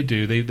 No, that's they like-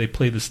 do. They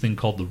play this thing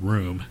called The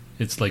Room.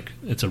 It's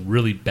a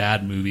really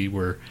bad movie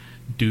where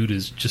dude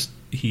is just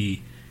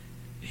he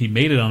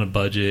made it on a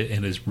budget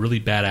and is really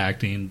bad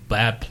acting,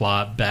 bad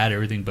plot, bad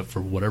everything, but for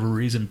whatever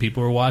reason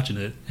people are watching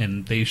it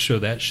and they show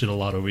that shit a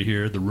lot over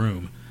here, The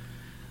Room.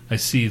 I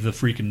see the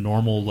freaking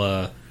normal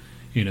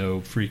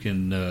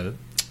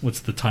what's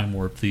the Time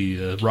Warp,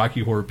 the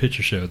Rocky Horror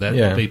Picture Show.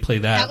 They play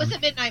that. That was a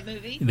midnight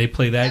movie. They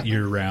play that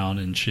year round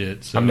and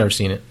shit. So. I've never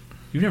seen it.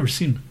 You've never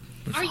seen?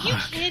 Are you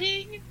Fuck.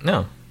 kidding?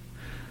 No,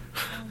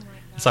 Oh my god!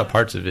 I saw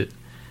parts of it.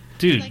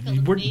 Dude, It's like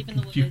a babe in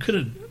the you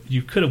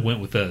woods. could have went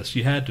with us.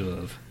 You had to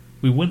have.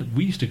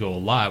 We used to go a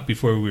lot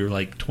before we were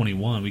like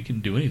 21. We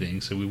couldn't do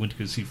anything, so we went to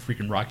go see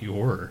freaking Rocky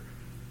Horror.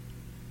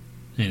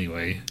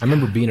 Anyway, I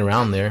remember being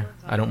around there.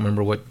 I don't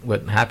remember what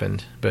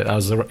happened, but I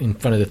was in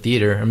front of the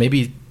theater, or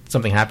maybe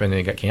something happened and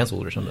it got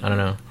canceled or something. I don't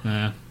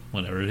know.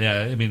 whatever.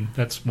 Yeah, I mean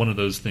that's one of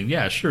those things.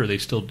 Yeah, sure, they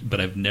still.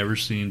 But I've never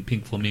seen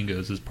Pink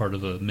Flamingos as part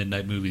of a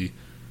midnight movie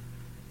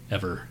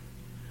ever.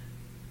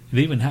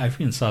 They even I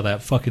even saw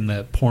that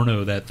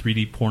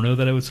 3D porno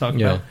that I was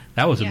talking about.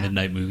 That was a Yeah.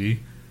 midnight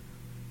movie.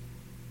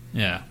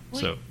 Yeah,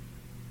 Well, so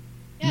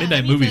yeah, midnight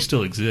I mean, movies but-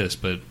 still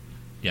exist, but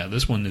yeah,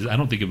 this one is. I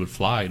don't think it would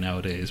fly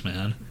nowadays,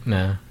 man.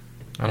 No,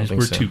 I don't think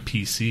We're so. too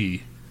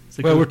PC. It's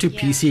like, Well, we're too Yeah.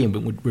 PC,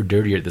 but we're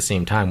dirtier at the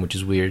same time, which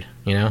is weird,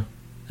 you know.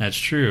 That's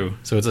true.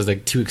 So it's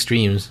like two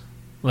extremes.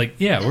 Like,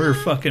 yeah, we're a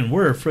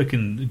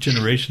freaking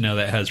generation now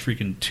that has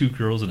freaking two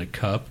girls in a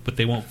cup, but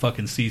they won't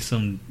fucking see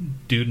some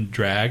dude in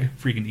drag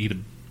freaking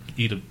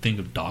eat a thing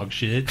of dog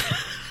shit.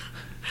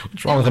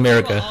 What's wrong with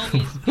America?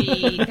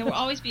 There will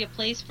always be a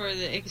place for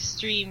the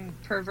extreme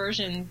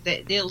perversion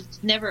that they'll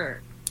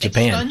never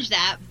Japan. expunge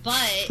that,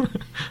 but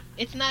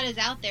it's not as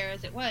out there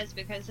as it was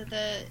because of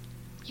the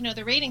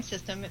rating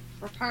system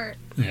for part.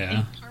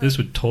 Yeah, this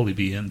would totally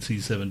be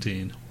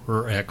NC-17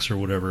 or X or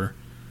whatever.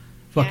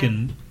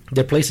 Fucking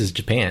Their place is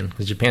Japan,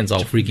 because Japan's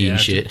all freaky and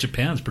shit.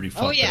 Japan's pretty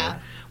fucked Oh yeah. up.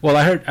 Well,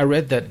 I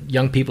read that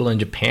young people in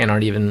Japan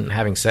aren't even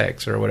having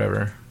sex or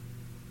whatever.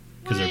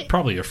 Because they're What?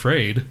 probably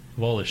afraid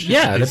of all this shit.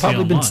 Yeah,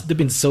 they've they've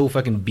been so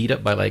fucking beat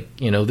up by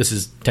this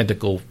is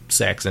tentacle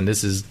sex and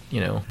this is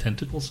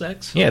tentacle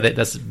sex. yeah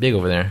that's big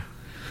over there.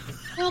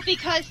 Well,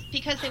 because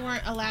they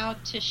weren't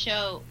allowed to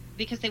show,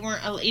 because they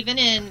weren't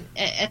even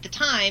at the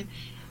time,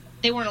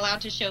 they weren't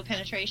allowed to show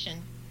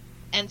penetration,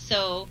 and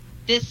so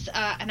this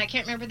and I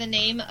can't remember the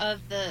name of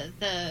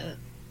the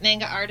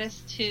manga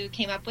artist who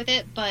came up with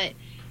it, but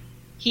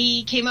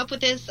he came up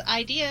with this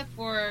idea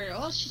for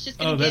she's just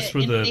gonna That's get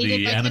for the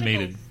invaded by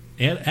animated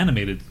tentacles.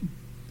 animated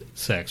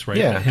sex, right?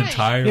 Yeah. The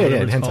hentai or Yeah,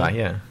 whatever it's hentai, called.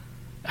 yeah.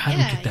 I don't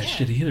Yeah, get that yeah.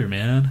 shit either,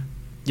 man.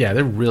 Yeah,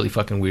 they're really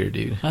fucking weird,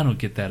 dude. I don't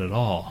get that at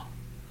all.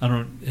 I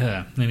don't.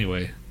 Yeah.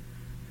 Anyway,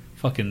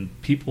 fucking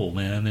people,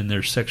 man, and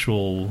their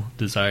sexual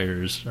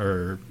desires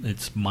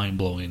it's mind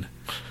blowing.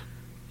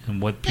 And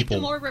what It's like people.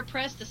 the more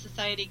repressed the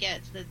society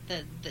gets, the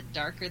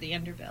darker the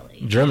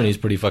underbelly. Germany's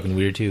pretty fucking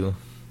weird too.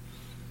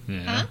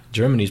 Yeah. Huh?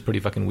 Germany's pretty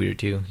fucking weird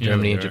too. Yeah,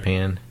 Germany they and are.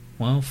 Japan.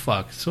 Well,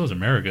 fuck. So is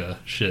America.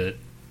 Shit.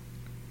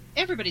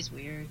 Everybody's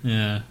weird.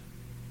 Yeah.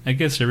 I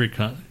guess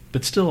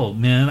but still,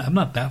 man, I'm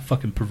not that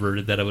fucking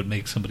perverted that I would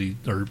make somebody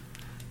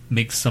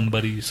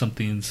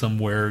something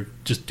somewhere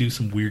just do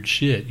some weird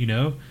shit, you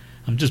know?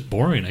 I'm just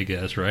boring, I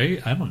guess,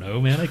 right? I don't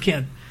know, man. I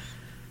can't.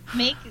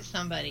 Make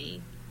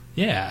somebody.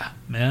 Yeah,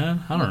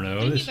 man. I don't know. What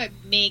do you mean This- by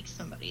make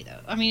somebody, though?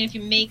 I mean, if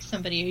you make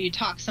somebody or you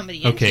talk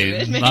somebody Okay,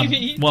 into it,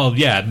 maybe. well,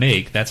 yeah,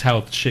 make. That's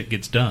how shit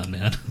gets done,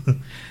 man.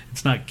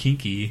 It's not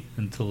kinky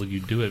until you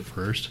do it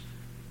first.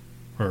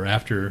 Or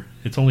after.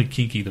 It's only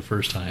kinky the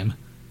first time.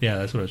 Yeah,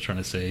 that's what I was trying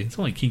to say. It's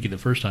only kinky the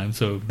first time,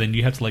 so then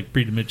you have to,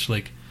 pretty much,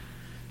 I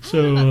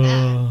don't know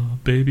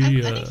about baby,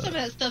 I think some of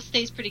that stuff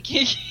stays pretty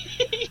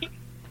kinky.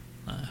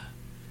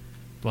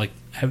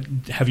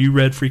 have you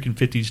read freaking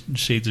 50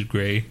 Shades of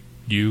Grey?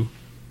 You,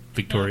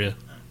 Victoria?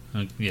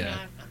 Yeah.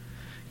 No,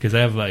 Because I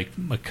have,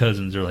 my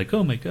cousins are like,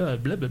 oh my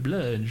god, blah, blah, blah.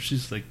 And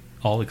she's,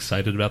 all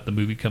excited about the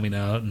movie coming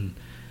out. And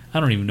I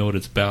don't even know what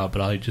it's about,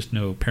 but I just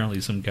know apparently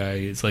some guy,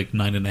 it's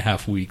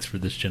 9.5 weeks for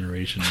this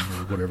generation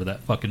or whatever that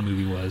fucking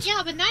movie was.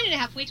 yeah, but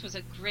 9.5 Weeks was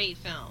a great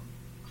film.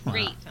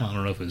 Great Well, I film.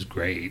 don't know if it was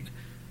great.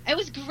 It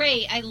was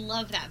great. I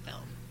love that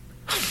film.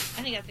 I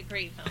think that's a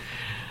great film.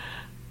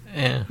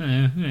 Yeah.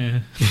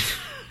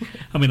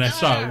 I mean, I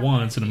saw it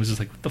once and it was just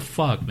like, what the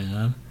fuck,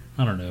 man?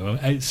 I don't know.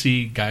 I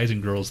see guys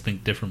and girls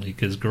think differently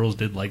because girls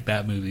did like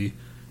that movie,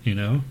 you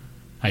know?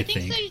 I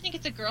think. So? You think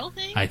it's a girl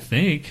thing? I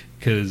think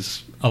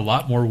because a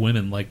lot more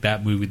women like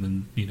that movie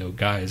than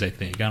guys. I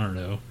think. I don't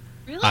know.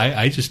 Really?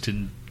 I just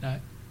didn't.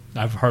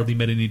 I've hardly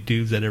met any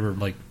dudes that ever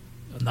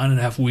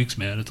 9.5 weeks,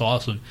 man. It's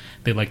awesome.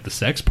 They like the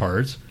sex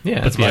parts. Yeah,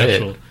 but that's about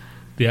it.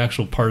 the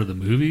actual part of the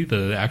movie,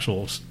 the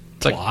actual It's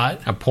plot,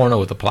 like a porno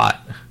with a plot.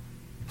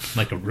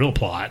 like a real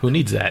plot. Who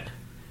needs that?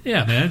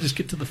 Yeah, man. Just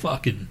get to the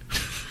fucking.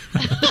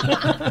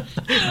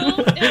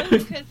 No,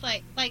 because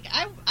like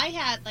I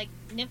had like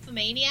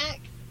Nymphomaniac.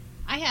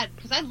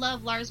 Because I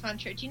love Lars von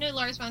Trier. Do you know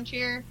Lars von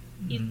Trier?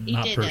 He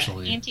Not did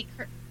personally.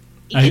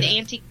 did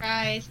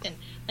Antichrist, and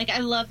like I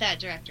love that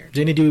director.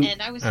 Didn't he do?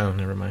 And I was. Oh,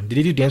 never mind. Did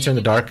he do Dancer in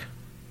the Dark?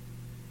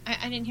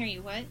 I didn't hear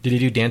you. What? Did he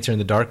do Dancer in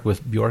the Dark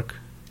with Bjork?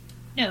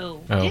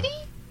 No. Oh. Did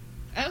he?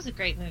 That was a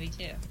great movie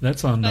too.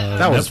 That's on.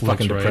 That was Netflix,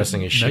 fucking right?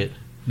 depressing as shit.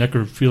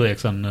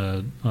 Necrophiliac's on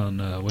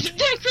what?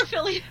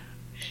 Necrophilia.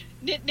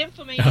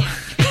 Nymphomaniac.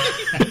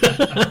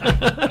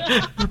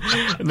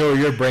 Know where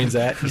your brain's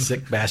at, you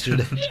sick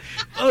bastard.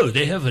 Oh,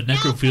 they have a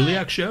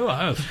necrophiliac show?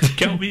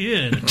 Count me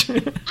in.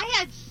 I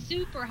had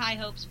super high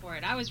hopes for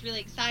it. I was really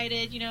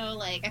excited. You know,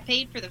 like I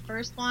paid for the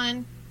first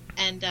one,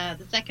 and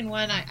the second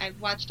one I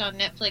watched on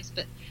Netflix.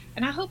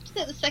 And I hoped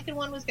that the second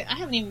one was good. I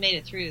haven't even made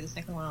it through the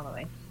second one all the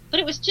way, but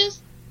it was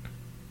just,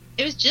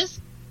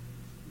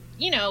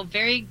 you know,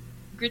 very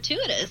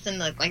gratuitous, and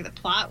the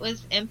plot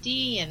was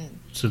empty, and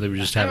so they were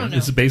just having.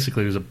 It's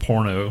basically it was a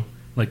porno,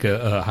 like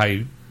a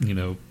high, you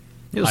know.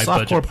 It was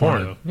high softcore budget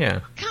porn.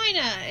 Yeah.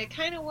 It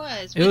kind of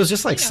was. It was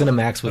just like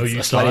Cinemax with you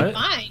a saw slightly. it?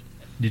 Fine.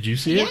 Did you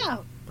see it? Yeah.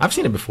 I've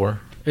seen it before.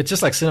 It's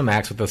just like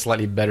Cinemax with a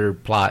slightly better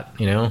plot,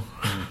 you know.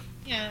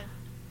 Yeah.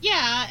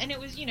 Yeah, and it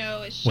was, you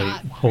know, it's Wait,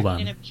 shot. hold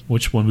on.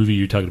 Which one movie are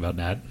you talking about,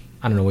 Nat?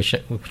 I don't know which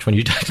one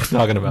you're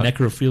talking about.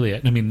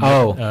 Necrophiliac. I mean,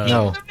 no.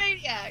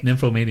 Nymphomaniac.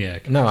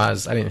 Nymphomaniac. I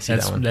didn't see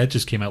that one. That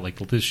just came out like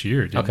this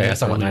year. Didn't Okay, it?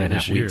 that's not Earlier 9.5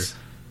 this year. weeks.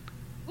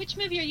 Which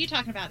movie are you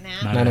talking about now?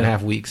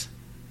 9.5 weeks.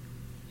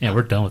 Yeah,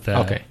 we're done with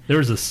that. Okay. There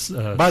was this.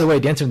 By the way,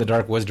 Dancer in the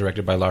Dark was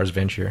directed by Lars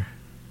von Trier.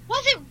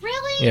 Was it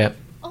really? Yeah.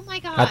 Oh my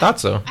god. I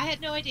thought so. I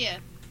had no idea.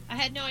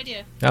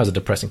 That was a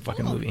depressing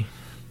fucking movie.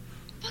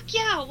 Fuck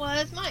yeah, it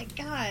was. My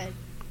god.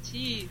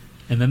 Jeez.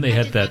 And then they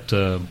had that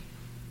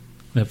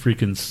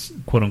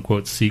freaking quote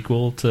unquote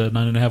sequel to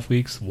 9.5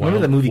 Weeks. Remember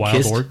the movie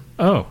Kissed?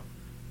 Oh.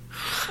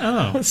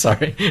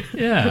 Sorry.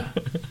 Yeah.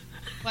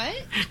 What?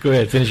 Go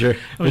ahead, finish your.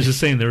 I was just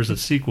saying there was a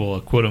sequel,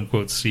 a quote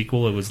unquote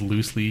sequel. It was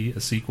loosely a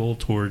sequel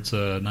towards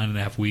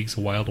 9.5 Weeks,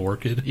 Wild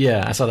Orchid.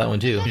 Yeah, I saw that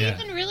one too. Is that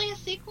Yeah. even really a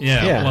sequel?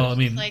 Yeah. Well, I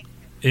mean, Like,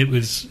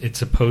 it's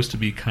supposed to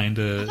be kind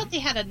I of. thought they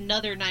had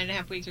another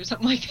 9.5 weeks or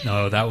something like that.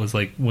 No, that was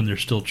like when they're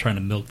still trying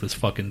to milk this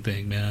fucking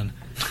thing, man.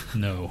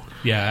 No.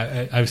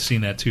 Yeah, I've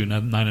seen that too.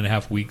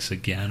 9.5 Weeks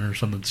again or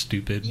something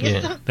stupid.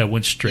 Yeah. That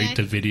went straight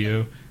to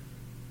video.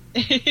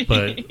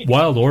 But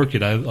Wild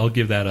Orchid, I'll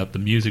give that up. The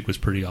music was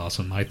pretty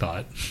awesome, I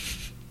thought.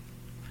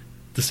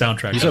 The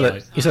soundtrack.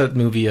 You saw that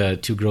movie,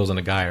 Two Girls and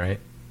a Guy, right?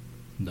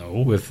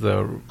 No. With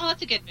Oh,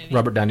 that's a good movie.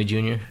 Robert Downey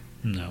Jr.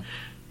 No.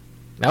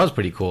 That was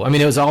pretty cool. I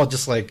mean, it was all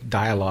just like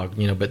dialogue,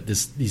 you know, but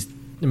it's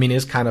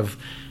kind of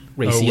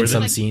racy in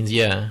some scenes,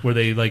 yeah. Where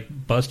they like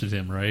busted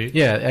him, right?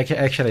 Yeah,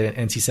 actually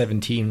an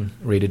NC-17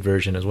 rated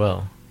version as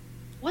well.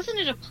 Wasn't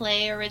it a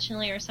play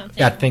originally or something?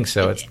 Yeah, I think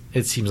so.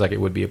 It seems like it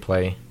would be a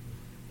play.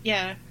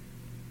 Yeah.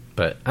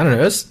 But I don't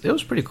know. It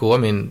was pretty cool. I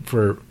mean,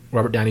 for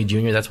Robert Downey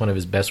Jr., that's one of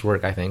his best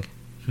work, I think.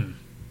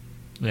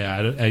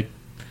 Yeah,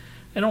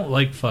 I don't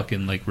like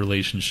fucking like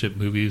relationship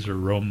movies or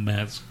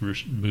romance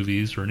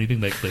movies or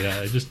anything like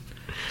that.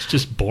 It's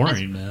just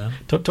boring, man.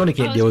 Tony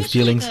can't deal with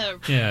feelings.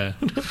 Yeah.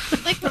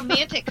 Like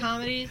romantic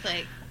comedies,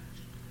 like.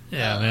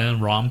 Yeah, man,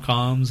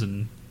 rom-coms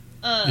and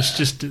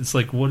it's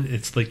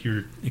like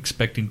you're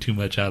expecting too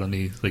much out of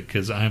me, like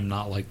because I'm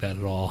not like that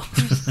at all.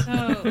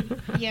 So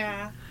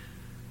yeah,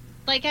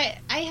 like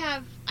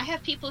I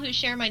have people who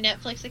share my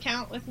Netflix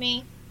account with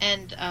me,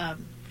 and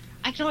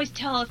I can always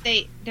tell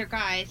if they're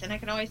guys, and I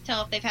can always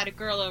tell if they've had a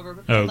girl over.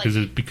 Because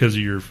it's because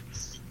of your.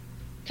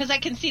 Because I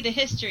can see the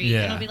history.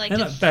 Yeah, and I'll be like,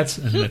 and that's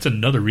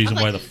another reason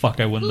like, why the fuck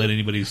I wouldn't let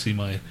anybody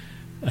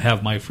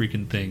have my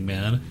freaking thing,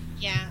 man.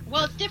 Yeah,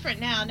 well, it's different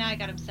now. Now I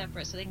got them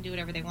separate, so they can do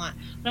whatever they want.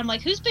 But I'm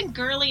like, who's been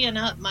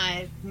girlying up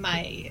my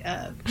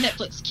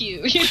Netflix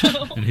queue? You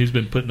know, and who's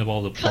been putting up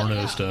all the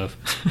porno stuff?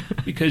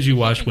 Because you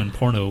watched When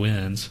Porno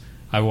Ends.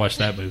 I watched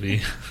that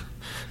movie.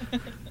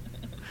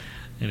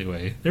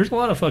 Anyway, there's a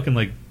lot of fucking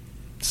like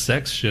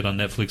sex shit on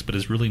Netflix, but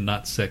it's really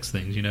not sex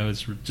things. You know,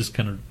 it's just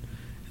kind of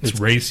it's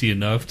racy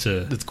enough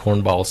to. It's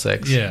cornball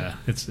sex. Yeah,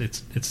 it's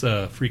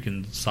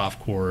freaking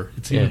softcore.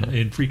 It's even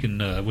in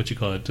freaking what you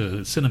call it.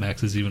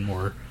 Cinemax is even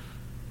more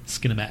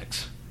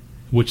Skinemax,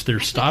 which they're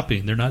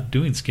stopping. They're not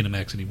doing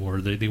Skinemax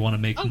anymore. They want to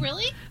make. Oh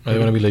really? They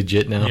want to be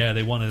legit now. Yeah,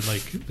 they want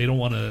to they don't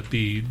want to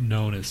be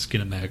known as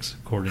Skinemax,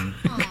 according.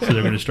 So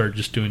they're going to start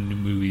just doing new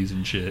movies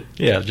and shit.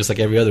 Yeah, just like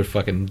every other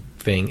fucking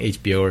thing,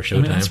 HBO or Showtime.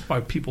 I mean, that's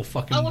why people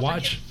fucking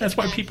watch. That's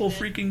why people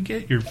freaking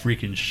get your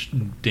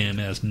freaking damn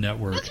ass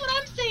network. That's what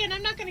I'm saying.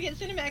 I'm not going to get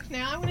Cinemax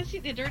now. I want to see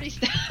the dirty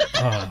stuff.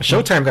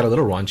 Showtime got a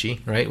little raunchy,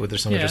 right? With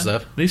some of their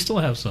stuff. They still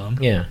have some.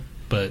 Yeah,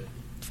 but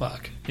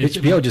fuck.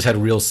 HBO just had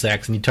real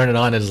sex, and you turn it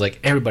on, and it's like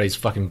everybody's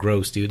fucking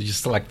gross, dude. They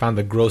just like found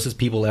the grossest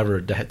people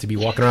ever to be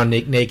walking around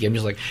naked. I'm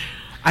just like,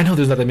 I know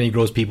there's not that many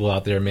gross people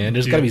out there, man.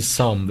 There's got to be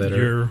some that are.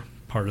 You're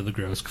part of the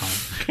gross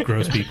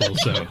people,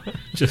 so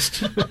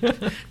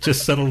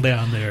just settle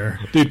down there,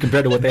 dude.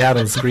 Compared to what they have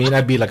on screen,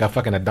 I'd be like a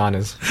fucking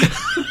Adonis.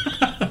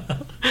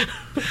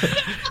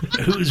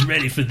 Who's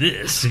ready for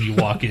this? And you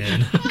walk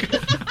in,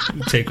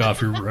 take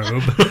off your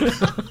robe,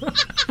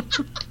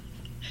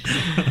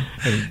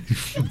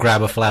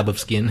 grab a flab of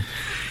skin,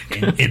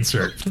 and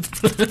insert.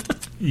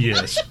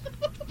 Yes.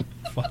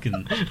 Fucking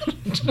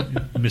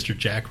Mr.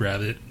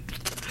 Jackrabbit.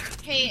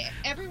 Hey,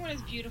 everyone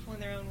is beautiful in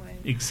their own way.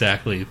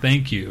 Exactly.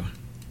 Thank you.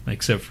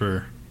 Except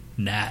for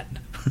Nat.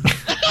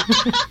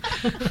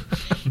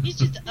 He's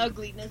just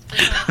ugliness.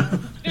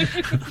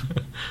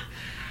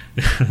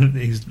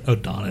 He's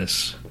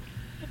Adonis.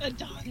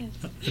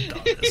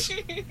 Adonis.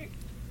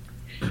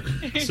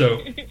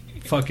 So,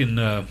 fucking,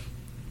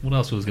 what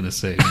else was I gonna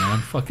say, man?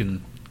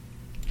 Fucking,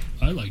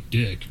 I like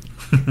dick.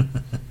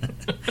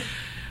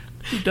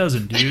 who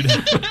doesn't, dude?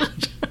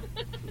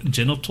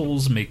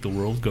 Genitals make the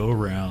world go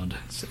around,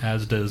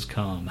 as does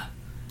cum.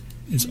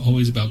 It's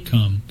always about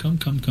cum. Cum,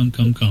 cum, cum,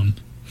 cum, cum.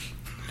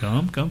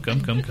 Come. Come.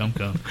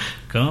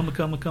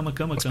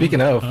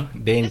 Speaking of, Huh?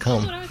 day and That's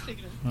come. what I was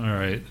thinking of. All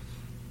right.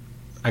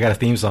 I got a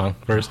theme song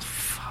first.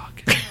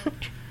 Fuck.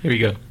 Here we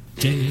go.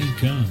 Day and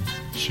cum.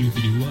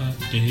 Shoopity-wop.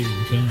 Day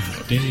and cum.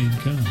 Day and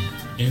cum.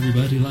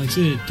 Everybody likes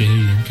it. Day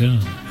and cum.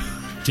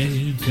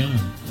 Day and cum.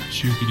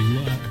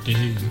 Shoopity-wop. Day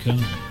and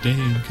cum. Day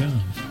and cum.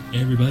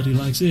 Everybody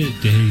likes it.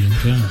 Day and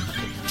cum.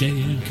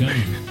 Day and cum.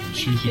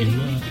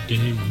 Shoopity-wop.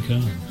 Day and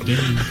cum. Day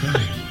and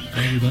cum.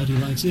 Everybody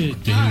likes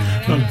it. Day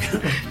and cum.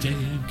 Day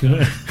and cum.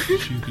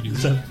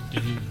 Shoopity-wop. Day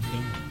and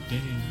cum.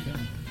 Day and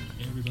cum.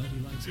 Everybody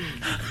likes it.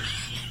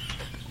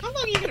 How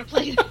long are you gonna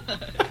play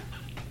that?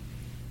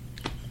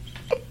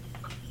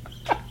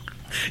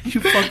 You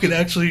fucking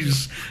actually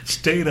just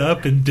stayed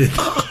up and did.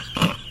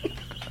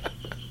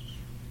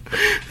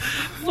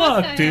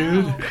 What Fuck, the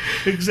dude. hell?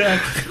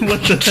 Exactly.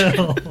 What the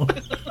hell?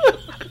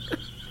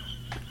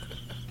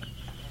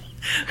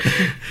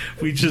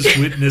 We just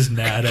witnessed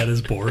Nat at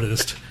his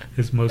boredest,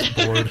 his most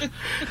bored.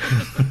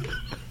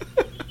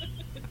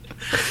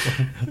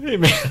 Hey,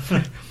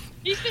 man.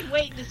 He's been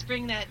waiting to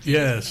spring that.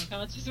 Yes.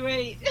 I'll just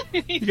wait.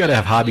 You gotta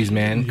have hobbies,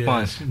 man. Come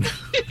on.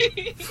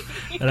 Yes.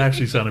 That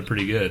actually sounded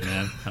pretty good,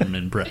 man. I'm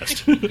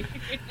impressed.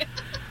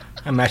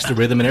 I matched the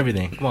rhythm and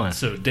everything. Come on.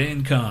 So, Day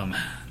and Come.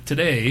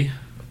 Today,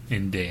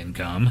 in Day and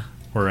Come,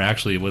 or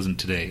actually it wasn't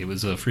today, it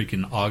was a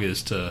freaking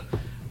August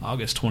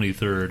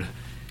 23rd,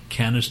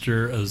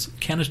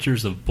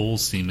 canisters of bull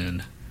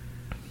semen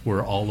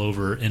were all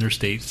over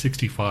Interstate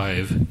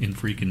 65 in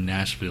freaking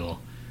Nashville.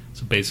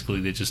 So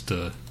basically they just,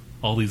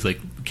 all these like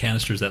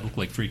canisters that look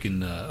like freaking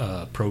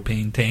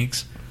propane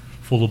tanks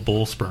full of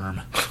bull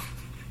sperm.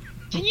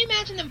 Can you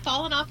imagine them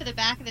falling off of the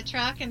back of the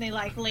truck and they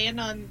like land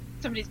on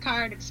somebody's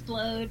car and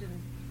explode?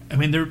 And... I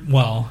mean, they're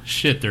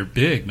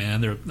big,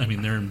 man. They're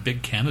in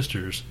big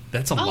canisters.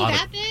 That's a lot.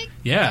 That big?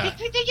 Yeah.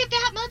 They get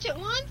that much at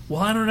once?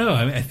 Well, I don't know.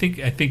 I mean, I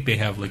think they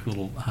have like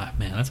little.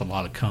 Man, that's a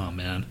lot of cum,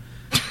 man.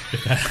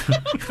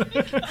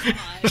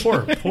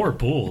 Poor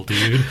bull,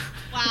 dude.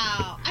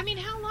 Wow. I mean,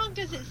 how long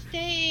does it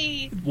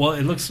stay? Well,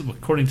 it looks,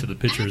 according to the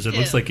pictures, it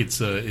looks Active.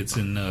 like it's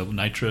in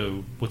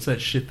nitro. What's that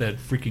shit that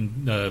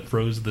freaking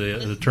froze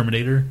the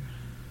Terminator?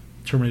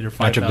 Terminator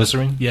 5000.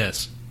 Nitroglycerin?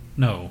 Yes.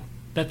 No,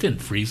 that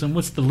didn't freeze him.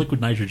 What's the liquid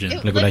nitrogen?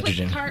 Liquid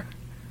nitrogen.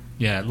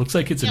 Yeah, it looks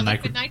like it's in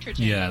liquid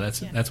nitrogen. Yeah,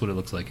 that's what it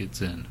looks like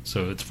it's in.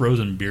 So it's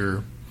frozen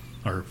beer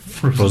or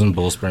Frozen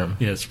bull sperm.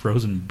 Yeah, it's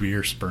frozen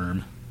beer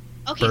sperm.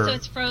 Okay, Burr. so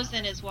it's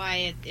frozen is why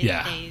it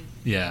Yeah. stays.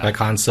 Yeah. Like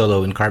Han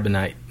Solo in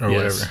Carbonite or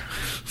Yes.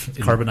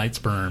 whatever. Carbonite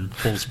sperm,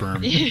 bull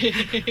sperm.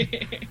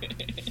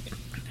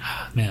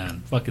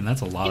 Man, fucking that's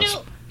a lot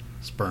of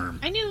sperm.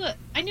 I knew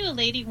a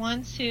lady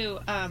once who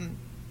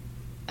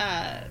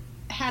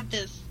had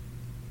this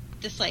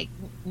like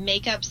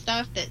makeup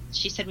stuff that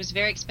she said was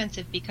very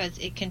expensive because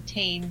it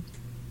contained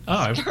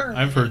sperm.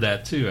 I've heard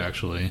that too,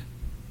 actually.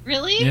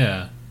 Really?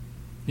 Yeah.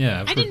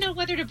 Yeah. I didn't know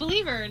whether to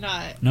believe her or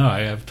not. No,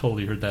 I have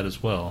totally heard that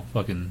as well.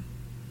 Fucking.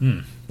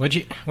 Why'd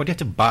you have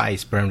to buy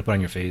sperm to put on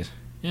your face?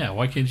 Yeah,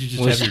 why can't you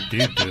just have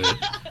your dude do it?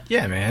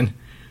 Yeah, man.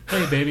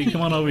 Hey, baby,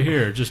 come on over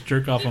here. Just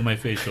jerk off on my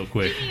face real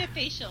quick. Give me a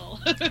facial.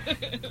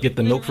 Get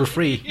the milk for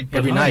free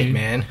every honey- night,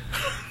 man.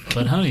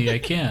 But, honey, I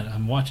can't.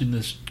 I'm watching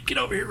this. Get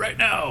over here right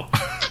now.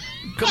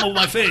 Come over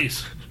my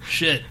face.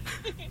 Shit.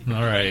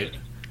 All right.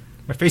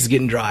 My face is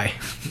getting dry.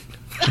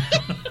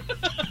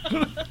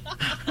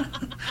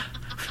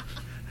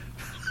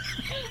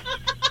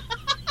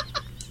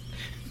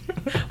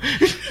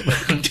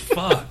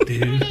 Fuck,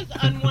 dude. Those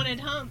unwanted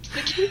humps.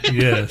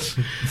 Yes.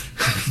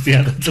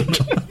 Yeah, that's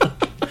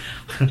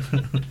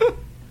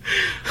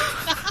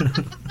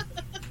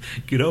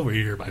Get over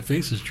here. My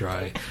face is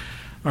dry.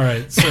 All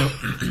right, so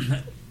you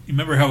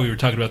remember how we were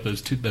talking about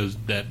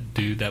that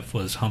dude that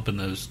was humping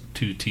those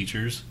two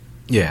teachers?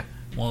 Yeah.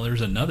 Well,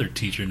 there's another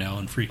teacher now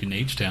in freaking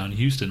H-Town,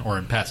 Houston, or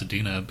in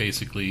Pasadena,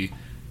 basically,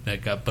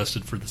 that got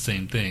busted for the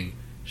same thing.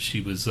 She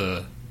was,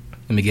 Let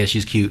me guess,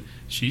 she's cute.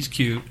 she's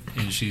cute,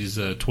 and she's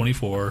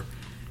 24,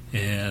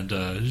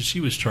 and she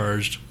was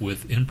charged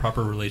with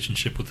improper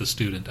relationship with a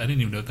student. I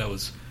didn't even know if that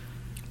was...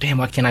 Damn,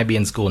 why can't I be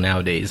in school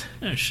nowadays?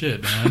 Oh,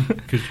 shit, man.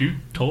 Because you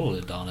told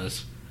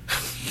Adonis.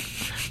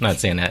 I'm not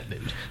saying that,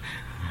 dude.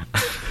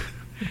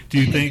 Do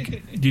you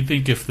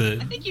think if I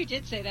the think you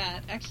did say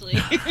that, actually.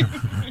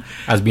 I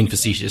was being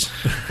facetious.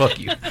 Fuck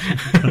you.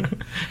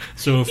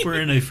 so if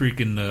we're in a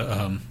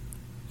freaking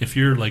if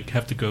you're like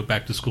have to go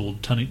back to school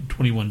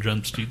 21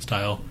 Jump Street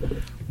style,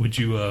 would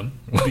you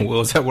What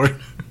was that word?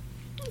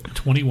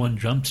 21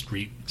 Jump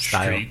Street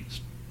Style.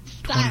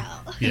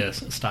 Style.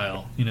 Yes,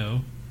 style. You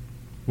know,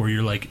 where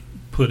you're like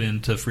put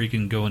into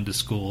freaking going to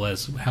school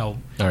as how.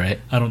 All right.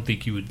 I don't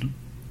think you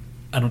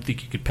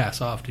could pass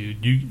off,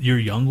 dude. You're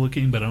young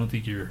looking, but I don't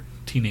think you're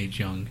teenage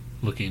young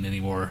looking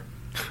anymore.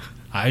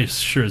 I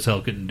sure as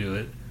hell couldn't do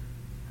it.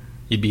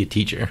 You'd be a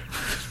teacher.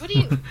 What do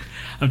you...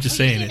 I'm just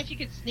saying, if you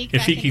could sneak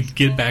if back he into could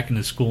get school? back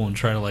into school and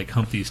try to like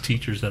hump these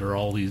teachers that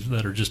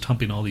are just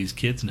humping all these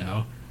kids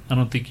now, I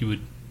don't think you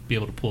would be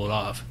able to pull it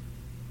off.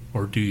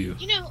 Or do you?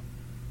 You know...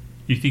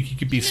 You think you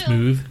could be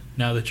smooth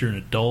now that you're an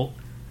adult?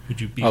 Would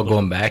you be?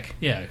 Going back?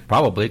 Yeah,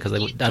 probably because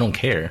I don't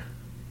care.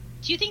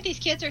 Do you think these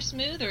kids are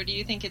smooth, or do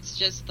you think it's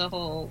just the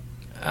whole...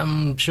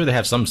 I'm sure they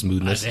have some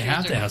smoothness. They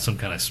have to have some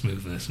kind of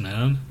smoothness,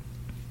 man.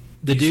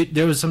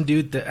 There was some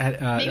dude that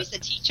had, Maybe it's the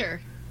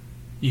teacher.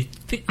 You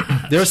think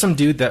there was some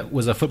dude that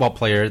was a football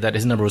player that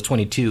his number was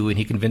 22, and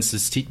he convinced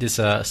this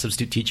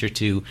substitute teacher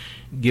to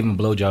give him a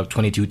blowjob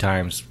 22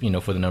 times,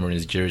 for the number in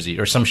his jersey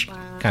or some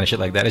kind of shit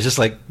like that. It's just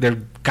like they're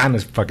kind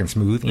of fucking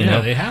smooth, you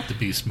know? They have to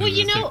be smooth.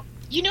 Well,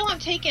 I'm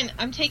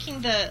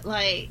taking the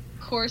like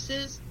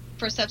courses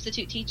for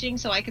substitute teaching,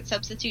 so I could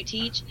substitute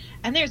teach,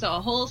 and there's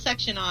a whole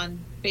section on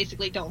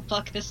basically don't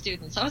fuck the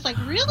students. I was like,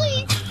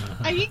 really?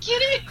 Are you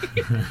kidding?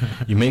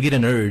 You may get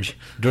an urge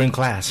during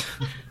class.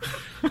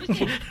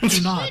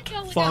 Do not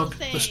fuck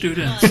the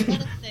students.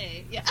 Let us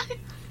say. Yeah.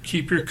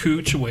 Keep your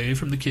cooch away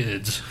from the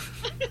kids.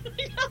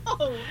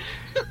 No.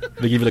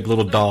 They give you like a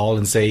little doll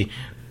and say,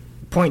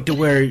 point to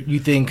where you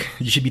think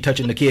you should be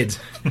touching the kids.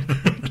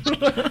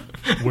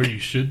 Where you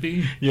should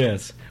be?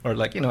 Yes. Or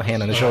like,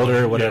 hand on the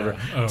shoulder or whatever.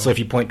 Yeah. Oh. So if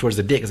you point towards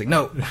the dick, it's like,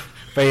 no,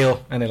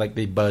 fail. And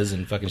they buzz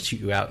and fucking shoot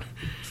you out.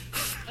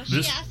 Well, she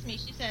asked me,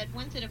 she said,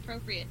 when's it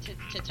appropriate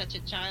to touch a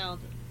child?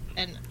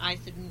 And I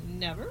said,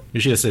 never. You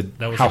should have said,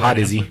 That was how the right hot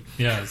is he? answer.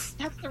 Yes.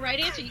 That's the right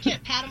answer. You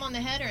can't pat him on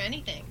the head or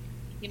anything,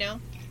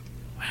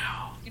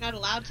 Wow. You're not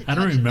allowed to I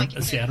don't touch him. remember- Like,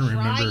 if see, I they're don't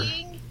remember.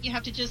 crying, you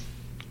have to just...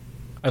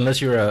 Unless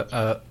you're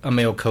a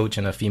male coach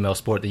in a female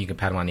sport, then you can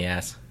pat him on the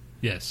ass.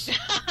 Yes.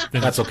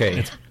 That's okay.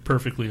 It's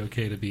perfectly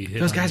okay to be hit.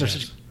 Those on guys the are ass.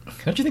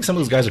 such... Don't you think some of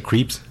those guys are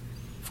creeps?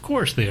 Of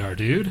course they are,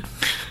 dude.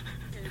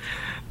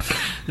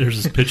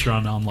 There's this picture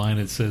online.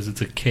 It says it's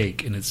a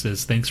cake, and it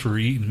says, "Thanks for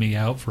eating me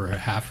out for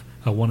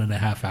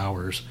 1.5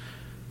 hours."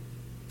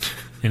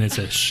 And it's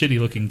a shitty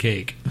looking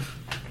cake.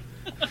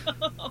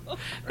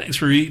 Thanks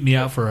for eating me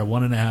out for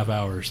 1.5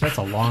 hours. That's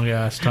a long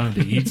ass time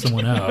to eat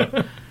someone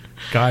out,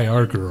 guy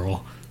or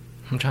girl.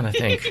 I'm trying to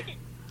think.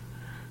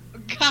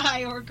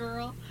 Guy or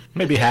girl.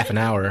 Maybe half an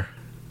hour.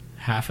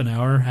 Half an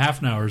hour? Half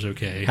an hour is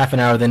okay. Half an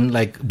hour, then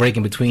like break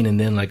in between, and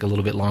then like a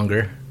little bit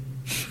longer.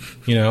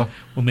 Well,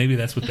 maybe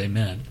that's what they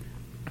meant.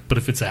 But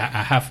if it's a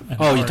half an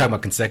Oh, hour, you're talking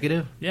about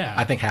consecutive? Yeah.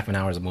 I think half an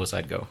hour is the most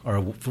I'd go.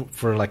 Or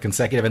for like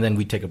consecutive, and then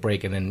we take a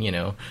break, and then,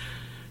 there's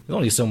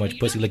only so much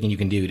pussy licking you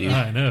can do, dude.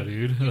 I know,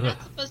 dude. You're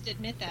not supposed to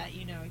admit that,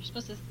 You're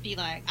supposed to be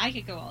like, I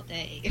could go all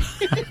day.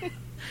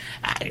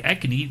 I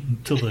can eat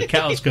until the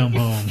cows come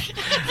home.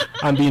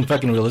 I'm being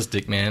fucking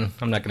realistic, man.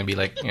 I'm not going to be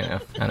like, I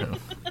don't know.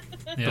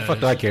 Yeah, The fuck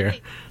do I care?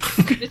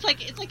 It's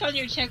like on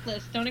your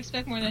checklist. Don't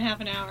expect more than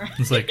half an hour.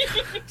 It's like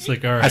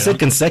all right. I said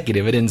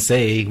consecutive. I didn't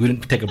say we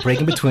didn't take a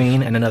break in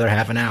between and another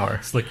half an hour.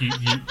 It's like you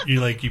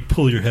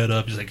pull your head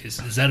up. You're like, is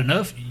that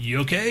enough? You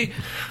okay?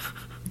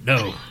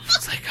 No.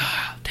 It's like,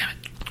 damn it.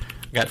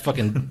 Got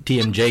fucking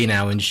TMJ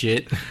now and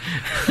shit.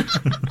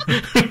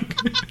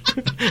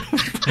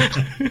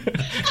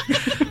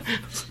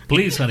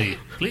 Please, honey.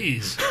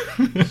 Please.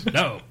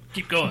 No.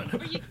 Keep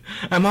going.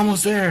 I'm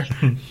almost there.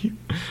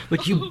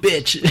 Like, you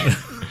bitch.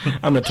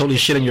 I'm gonna totally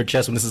shit on your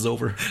chest when this is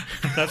over.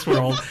 That's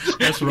where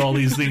all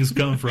these things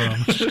come from.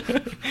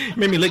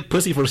 Made me lick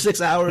pussy for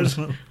 6 hours.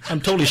 I'm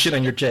totally shit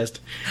on your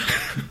chest.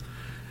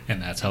 And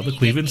that's how the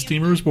Cleveland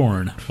Steamer was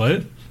born.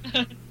 What?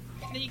 Then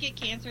you get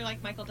cancer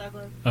like Michael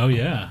Douglas. Oh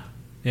yeah.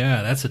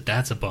 Yeah, that's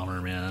a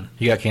bummer, man.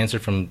 You got cancer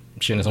from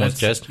shitting on someone's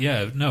chest?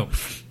 Yeah, no.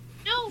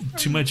 No.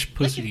 Too much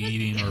pussy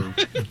eating or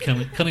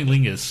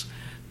cunnilingus.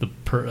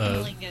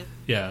 Cunnilingus.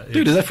 Yeah.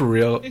 Dude, is that for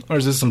real? Or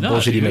is this some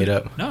bullshit he made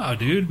up? No,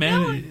 dude,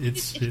 man, No,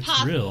 it's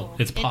possible. real.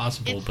 It's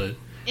possible, but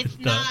It's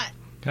not.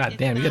 God it's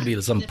damn, you gotta be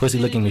not some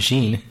pussy-licking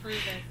machine.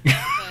 definitively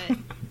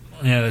proven,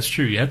 but yeah, that's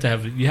true. You have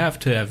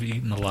to have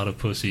eaten a lot of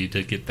pussy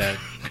to get that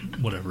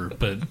whatever,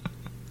 but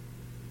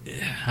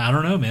I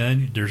don't know,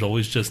 man. There's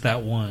always just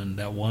that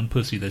one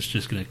pussy that's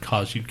just going to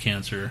cause you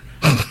cancer.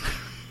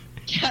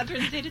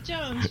 Catherine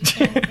Zeta-Jones.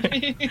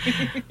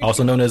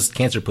 Also known as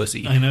cancer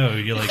pussy. I know.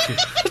 You're like,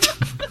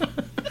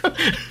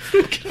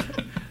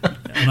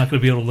 I'm not going to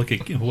be able to look at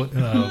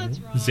that's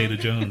wrong.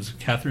 Zeta-Jones,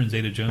 Catherine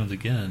Zeta-Jones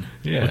again,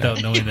 Yeah.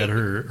 without knowing that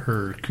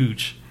her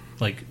cooch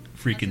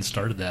freaking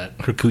started that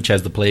Her cooch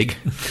has the plague.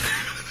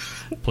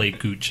 plague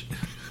cooch.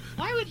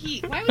 Why would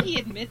he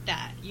admit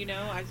that? You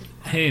know,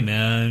 Hey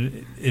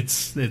man,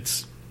 it's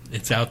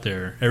out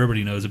there.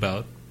 Everybody knows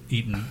about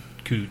eating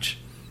cooch.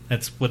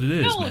 That's what it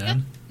is,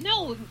 man.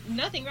 No,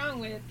 nothing wrong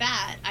with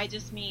that. I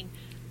just mean,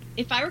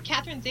 if I were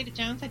Catherine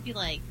Zeta-Jones, I'd be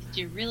like, did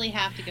you really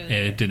have to go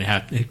there? It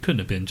couldn't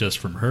have been just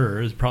from her.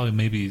 It was probably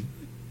maybe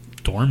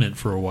dormant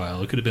for a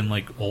while. It could have been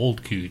like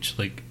old cooch,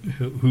 like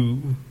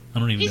who I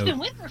don't even know. He's been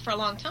with her for a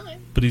long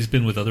time. But he's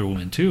been with other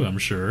women too, I'm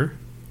sure.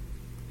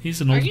 He's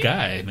an old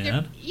guy,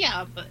 man.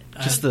 Yeah, but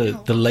just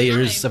the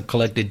layers of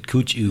collected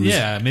cooch ooze.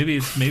 Yeah, maybe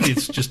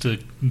it's just a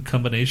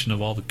combination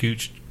of all the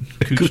cooch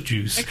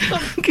juice.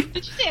 Did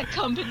you say a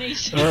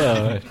combination?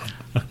 A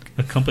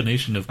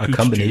combination of cooch a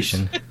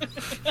combination.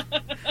 Juice.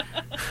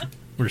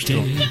 We're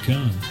still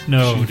come.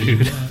 No,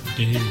 dude.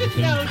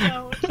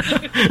 No.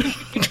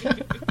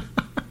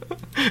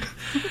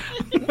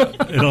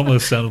 It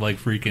almost sounded like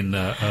freaking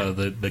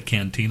the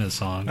Cantina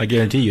song. I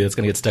guarantee you, it's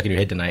gonna get stuck in your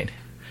head tonight.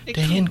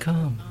 Dan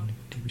come.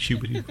 Have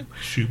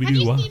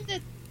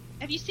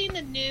you seen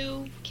the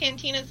new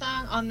Cantina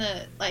song on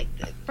the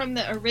from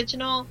the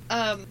original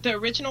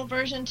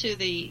version to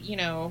the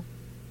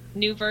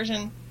new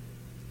version?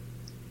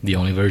 The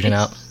only version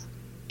out.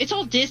 It's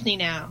all Disney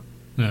now.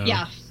 No,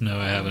 yeah. No,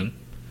 I haven't.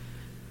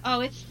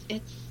 Oh, it's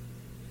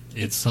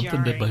something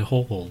jarring. to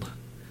behold.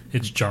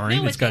 It's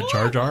jarring. No, it's got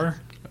Jar Jar.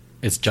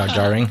 It's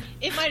jarring.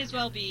 It might as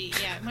well be.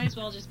 Yeah, it might as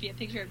well just be a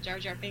picture of Jar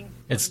Jar Binks.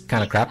 It's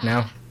kind of crap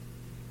now.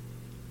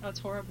 Oh, it's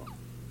horrible.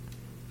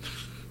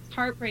 It's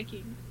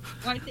heartbreaking.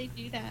 Why did they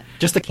do that?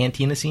 Just the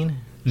Cantina scene?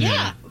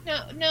 Yeah.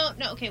 No.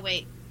 Okay,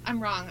 wait.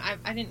 I'm wrong.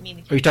 I didn't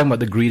mean to. Are you talking about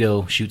the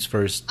Greedo shoots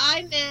first?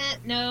 I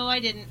meant... No, I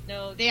didn't.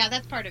 No. Yeah,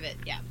 that's part of it.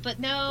 Yeah. But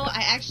no,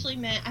 I actually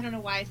meant... I don't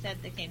know why I said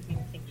the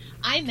Cantina scene.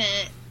 I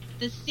meant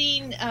the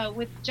scene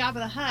with Jabba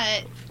the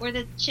Hutt where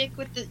the chick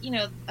with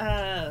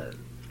the,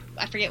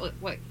 I forget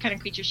what kind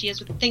of creature she is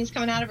with the things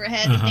coming out of her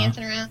head and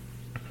dancing around.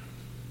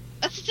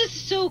 That's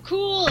just so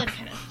cool and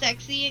kind of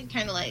sexy and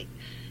kind of like,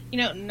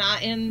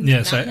 not in...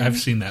 Yes, I've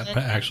seen that.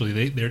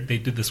 Actually, they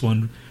did this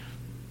one...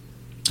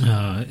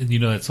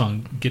 that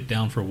song "Get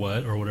Down for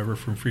What" or whatever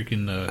from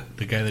freaking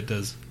the guy that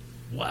does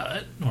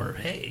what or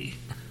hey,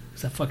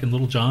 is that fucking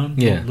Little John?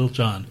 Yeah, Little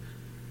John.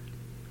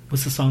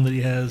 What's the song that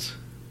he has?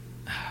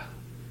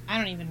 I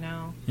don't even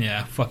know.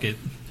 Yeah, fuck it.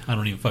 I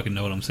don't even fucking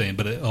know what I'm saying.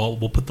 But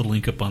we'll put the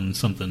link up on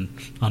something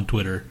on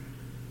Twitter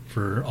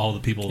for all the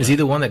people. Is he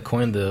the one that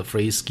coined the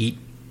phrase "skeet"?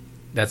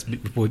 That's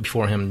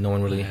before him. No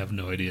one really. I have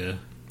no idea.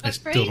 I What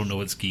still phrase? don't know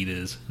what skeet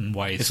is and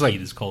why It's skeet like-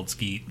 is called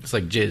skeet. It's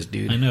like jizz,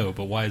 dude. I know,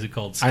 but why is it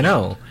called skeet? I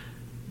know.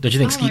 Don't you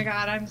think Oh Skeet? my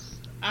god, I feel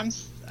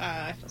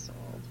so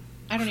old.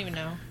 I don't even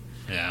know.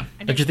 Yeah.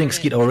 Don't you think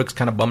Skeet Ulrich's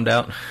kind of bummed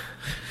out?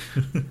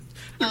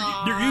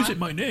 They're using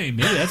my name.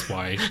 Maybe that's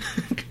why.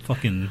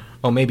 Fucking...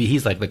 Oh, maybe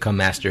he's like the cum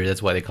master.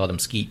 That's why they called him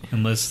Skeet.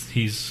 Unless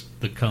he's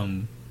the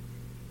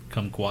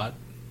kumquat.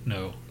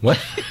 No. What?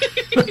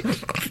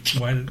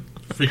 Why did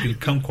freaking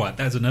kumquat?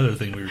 That's another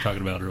thing we were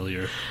talking about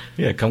earlier.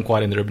 Yeah,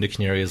 kumquat in the Urban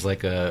Dictionary is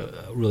like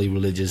a really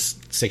religious,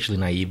 sexually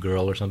naive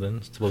girl or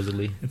something,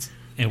 supposedly. Which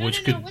No,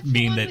 could what's the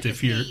mean one that with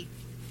if the you're... C?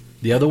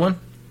 The other one?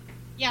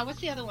 Yeah,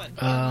 what's the other one?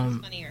 The other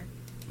one's funnier.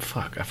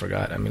 Fuck, I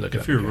forgot. I mean, look it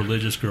up. If you're a here.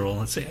 religious girl,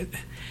 let's say...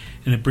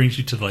 And it brings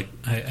you to, like...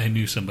 I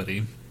knew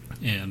somebody,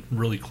 and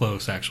really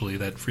close, actually,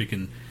 that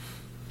freaking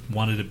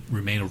wanted to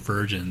remain a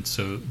virgin,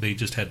 so they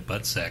just had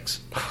butt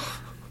sex.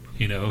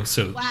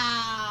 So...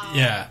 Wow.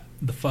 Yeah.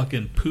 The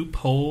fucking poop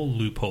hole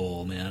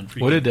loophole, man.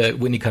 Freaking, What did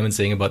Whitney Cummings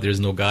saying about there's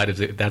no God?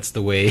 If that's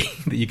the way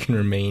that you can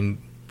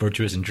remain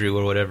virtuous and true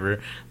or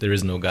whatever, there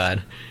is no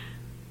God.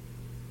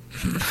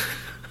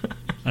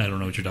 I don't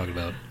know what you're talking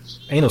about.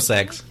 Ain't no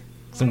sex.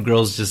 Some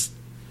girls just,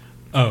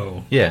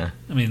 Oh. yeah,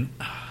 I mean,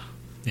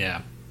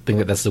 yeah. think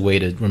that that's the way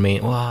to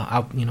remain. Well,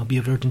 I'll be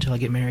a virgin until I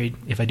get married.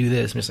 If I do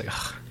this, I'm just like,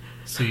 ugh.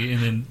 See,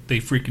 and then they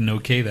freaking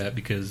okay that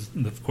because,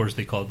 of course,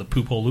 they call it the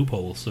poop hole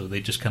loophole. So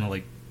they just kind of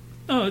like,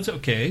 oh, it's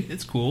okay.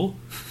 It's cool.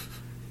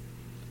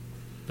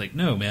 Like,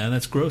 no, man,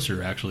 that's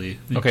grosser, actually.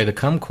 Okay, the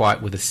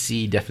kumquat with a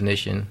C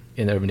definition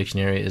in the Urban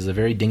Dictionary is a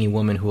very dingy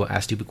woman who will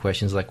ask stupid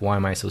questions like, why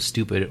am I so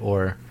stupid?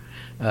 Or,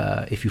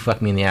 if you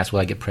fuck me in the ass, will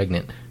I get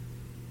pregnant?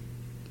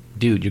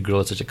 Dude, your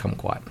girl is such a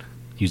kumquat.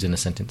 Used in a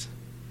sentence.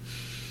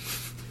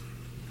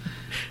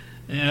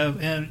 Yeah,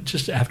 and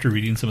just after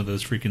reading some of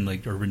those freaking,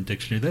 like, Urban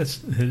Dictionary,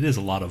 it is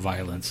a lot of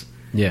violence.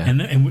 Yeah.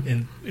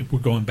 And we're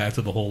going back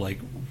to the whole, like,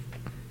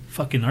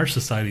 fucking our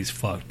society's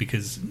fucked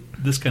because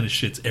this kind of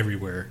shit's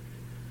everywhere.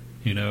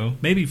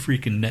 Maybe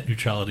freaking net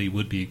neutrality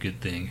would be a good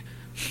thing.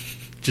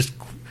 Just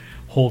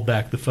hold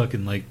back the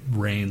fucking, like,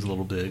 reins a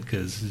little bit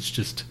because it's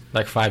just...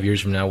 Like 5 years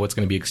from now, what's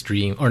going to be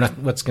extreme? Or not?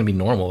 What's going to be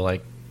normal?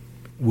 Like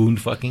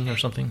wound fucking or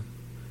something?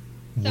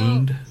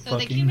 So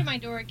they came to my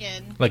door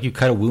again. Like you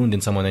cut a wound in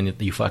someone and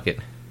you fuck it.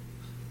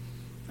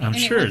 I'm And it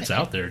sure wasn't- it's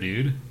out there,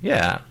 dude.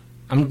 Yeah.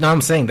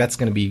 I'm saying that's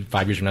going to be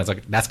 5 years from now. It's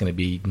like that's going to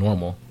be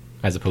normal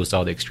as opposed to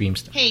all the extreme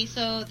stuff. Hey,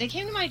 so they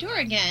came to my door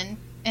again,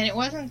 and it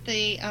wasn't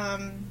the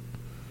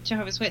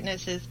Jehovah's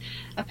Witnesses.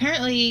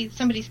 Apparently,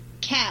 somebody's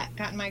cat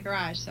got in my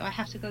garage, so I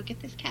have to go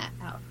get this cat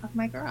out of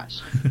my garage.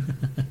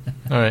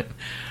 All right.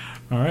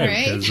 All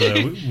right,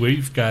 because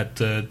we've got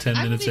 10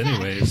 minutes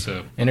anyway,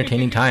 so...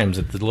 Entertaining times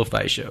at the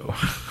Lo-Fi Show.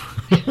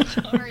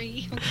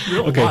 Sorry.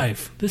 Real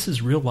life. This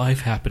is real life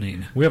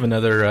happening. We have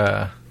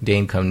another day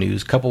income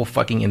news. Couple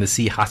fucking in the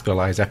sea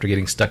hospitalized after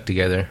getting stuck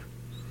together.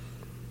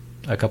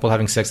 A couple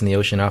having sex in the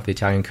ocean off the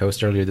Italian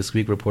coast earlier this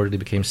week reportedly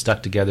became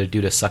stuck together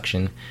due to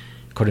suction,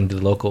 according to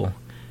the local,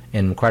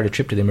 and required a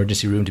trip to the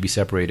emergency room to be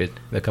separated.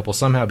 The couple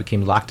somehow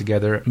became locked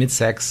together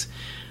mid-sex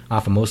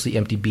off a mostly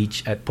empty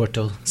beach at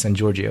Porto San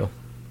Giorgio.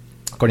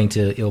 According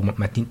to Il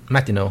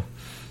Mattino,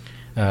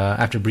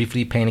 after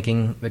briefly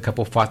panicking, the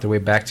couple fought their way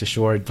back to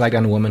shore, flagged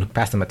down a woman who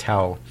passed them a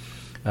towel.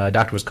 A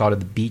doctor was called at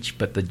the beach,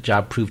 but the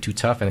job proved too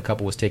tough, and the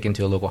couple was taken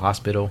to a local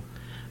hospital.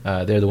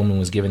 There, the woman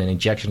was given an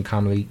injection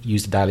commonly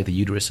used to dilate the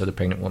uterus of the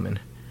pregnant woman.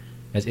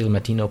 As Il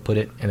Mattino put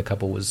it, and the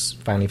couple was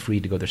finally free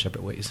to go their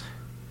separate ways.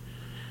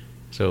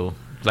 So,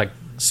 like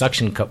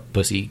suction cup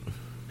pussy.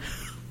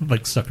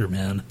 Like Sucker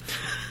Man.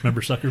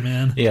 Remember Sucker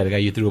Man? Yeah, the guy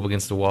you threw up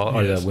against the wall,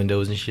 Yes. or the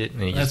windows and shit.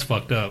 And That's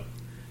fucked up.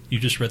 You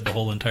just read the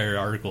whole entire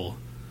article.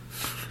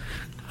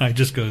 I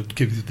just go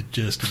give you the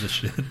gist of the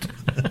shit.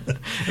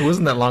 It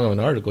wasn't that long of an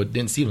article. It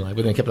didn't seem like,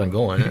 but then it kept on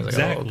going. I was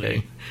Exactly. like,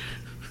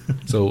 oh, okay.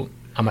 So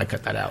I might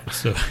cut that out.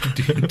 So,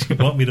 do you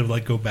want me to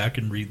like go back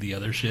and read the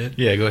other shit?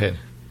 Yeah, go ahead.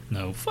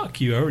 No, fuck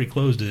you. I already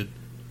closed it.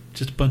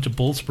 Just a bunch of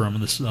bull sperm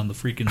on the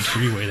freaking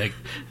freeway that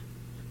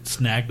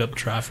snagged up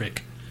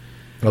traffic.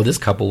 Well, this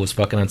couple was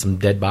fucking on some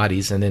dead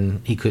bodies, and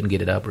then he couldn't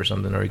get it up or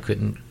something, or he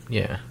couldn't.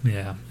 Yeah,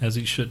 Yeah, as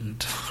he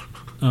shouldn't.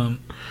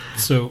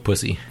 So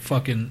pussy.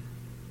 fucking.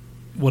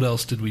 What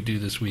else did we do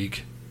this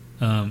week?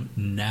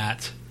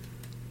 Nat.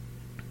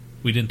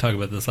 We didn't talk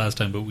about this last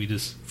time, but we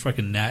just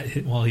fucking Nat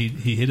hit. Well, he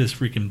hit his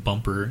freaking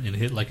bumper and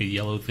hit like a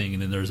yellow thing,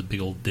 and then there was a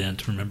big old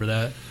dent. Remember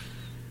that?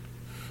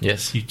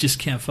 Yes. You just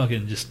can't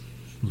fucking just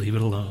leave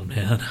it alone,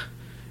 man.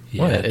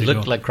 Yeah, What? It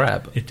looked like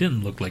crap. It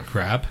didn't look like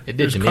crap. It did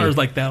There's to me. cars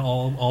like that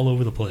all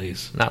over the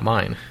place. Not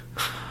mine.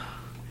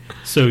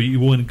 So you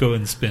wouldn't go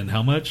and spend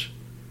how much?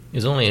 It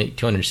was only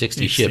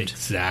 260 shipped,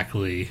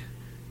 Exactly.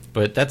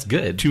 but that's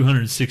good.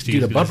 260.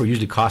 Dude, a is bumper gonna-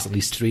 usually costs at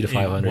least $300 to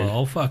 $500.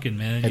 Well, fucking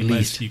man, At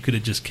least. you could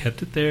have just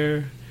kept it there,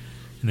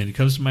 and then he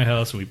comes to my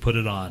house and we put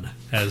it on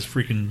as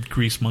freaking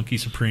Grease Monkey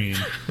Supreme.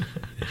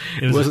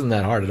 It wasn't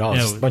that hard at all. It was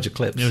Yeah, just a bunch of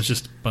clips. It was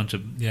just a bunch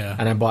of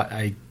And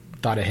I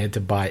thought I had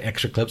to buy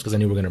extra clips because I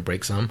knew we were going to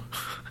break some.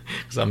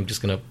 Because I'm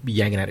just going to be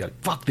yanking at it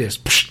like, fuck this.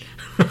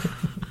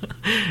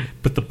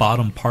 But the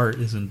bottom part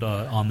isn't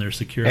on there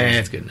secure.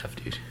 It's good enough,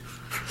 dude.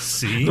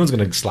 See, No one's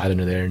going to slide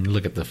under there and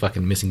look at the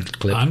fucking missing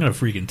clip. I'm gonna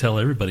freaking tell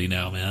everybody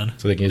now, man.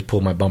 So they can just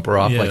pull my bumper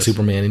off like Yes.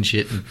 Superman and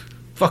shit. And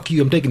fuck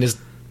you, I'm taking this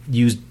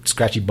used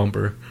scratchy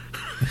bumper.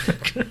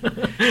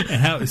 And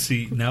how?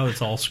 See, now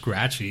it's all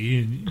scratchy.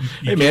 And you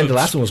Hey man, the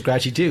last one was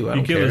scratchy too. I You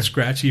don't give care. it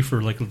scratchy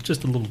for like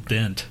just a little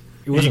dent.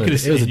 It wasn't. And you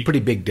could've- It was and a you- pretty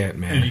big dent,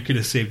 And you man. could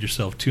have saved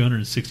yourself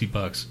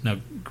 $260. Now,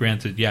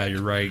 granted, yeah,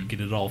 you're right,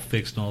 get it all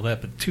fixed and all that,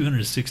 but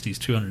 260 is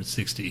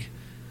 260.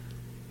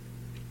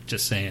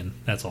 Just saying,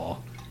 that's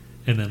all.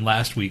 And then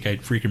last week, I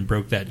freaking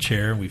broke that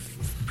chair.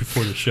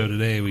 Before the show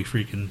today,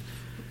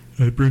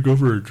 I broke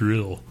over a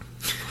drill.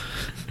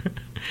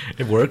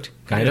 It worked,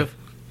 kind of.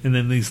 And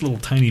then these little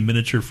tiny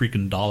miniature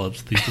freaking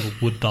dollops, these little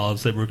wood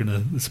dollops that were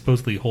going to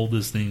supposedly hold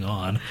this thing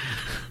on.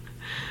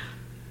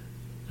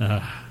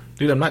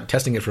 Dude, I'm not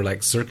testing it for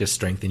like circus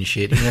strength and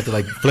shit. You have to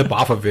like flip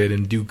off of it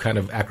and do kind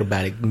of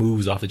acrobatic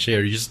moves off the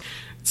chair. You just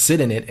sit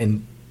in it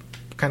and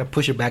kind of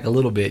push it back a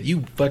little bit.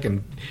 You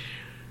fucking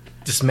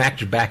just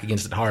smacked your back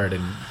against it hard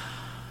and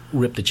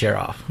ripped the chair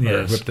off.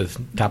 Yes. Or ripped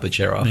the top of the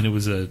chair off. And it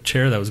was a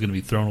chair that was going to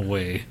be thrown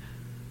away.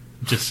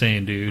 Just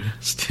saying, dude.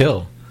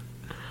 Still,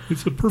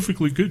 It's a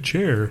perfectly good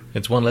chair.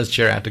 it's one less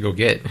chair I have to go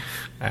get,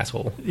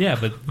 asshole. Yeah,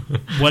 but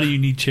why do you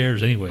need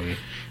chairs anyway?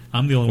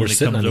 I'm the only We're one that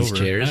sitting comes on these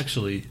over. chairs.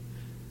 Actually,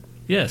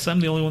 yes, I'm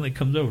the only one that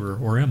comes over.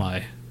 Or am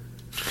I?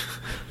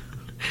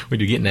 What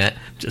are you getting at?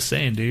 Just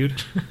saying,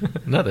 dude.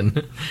 Nothing.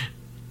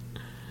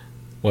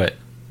 What?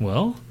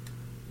 Well,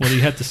 what do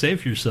you have to say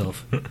for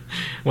yourself?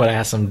 What, I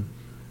asked some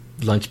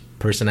lunch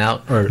person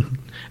out? Or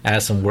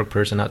asked some work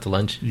person out to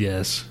lunch?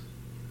 Yes.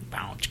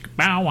 Bow, chicka,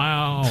 bow,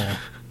 wow.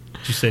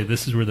 Did you say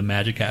this is where the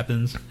magic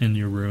happens in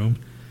your room?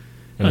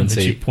 And then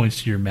she say,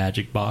 points to your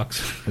magic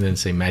box. and then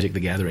say Magic the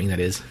Gathering, that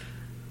is.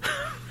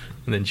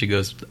 And then she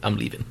goes, I'm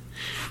leaving.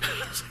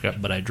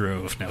 But I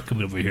drove. Now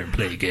come over here and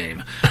play a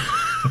game.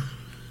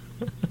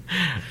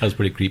 That was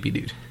pretty creepy,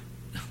 dude.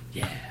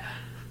 Yeah.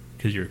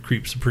 Because you're a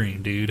creep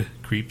supreme, dude.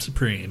 Creep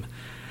supreme.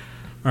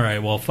 All right,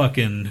 well,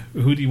 fucking,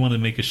 who do you want to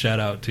make a shout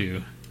out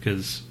to?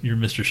 Because you're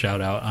Mr.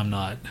 Shout Out. I'm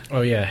not.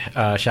 Oh,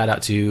 yeah. Shout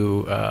out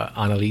to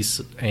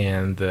Annalise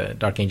and the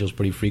Dark Angels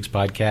Pretty Freaks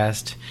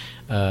podcast.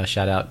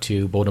 Shout out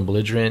to Bold and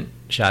Belligerent.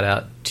 Shout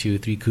out to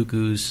Three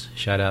Cuckoos.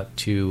 Shout out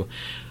to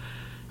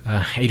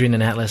Adrian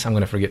and Atlas. I'm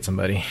going to forget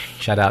somebody.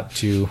 Shout out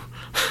to...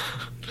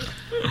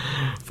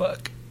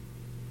 Fuck.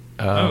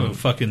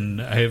 Fucking,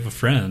 I have a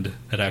friend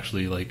that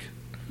actually, like,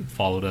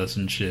 followed us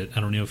and shit. I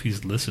don't know if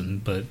he's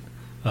listened, but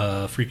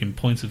freaking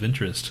Points of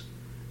Interest.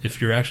 If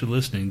you're actually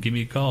listening, give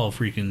me a call,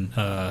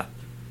 freaking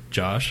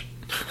Josh.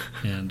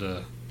 And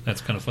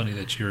that's kind of funny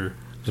that you're...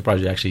 I'm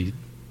surprised you're actually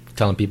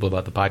telling people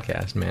about the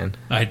podcast, man.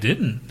 I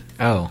didn't.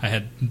 Oh. I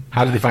had...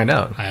 How did they find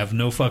out? I have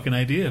no fucking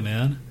idea,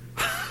 man.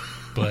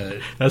 But...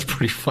 That's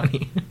pretty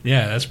funny.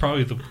 Yeah, that's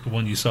probably the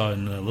one you saw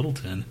in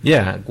Littleton.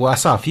 Yeah, well, I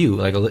saw a few,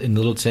 like in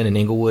Littleton and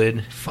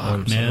Inglewood.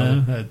 Fuck,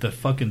 man. The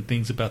fucking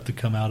thing's about to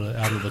come out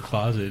of the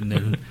closet, and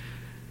then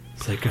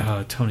it's like,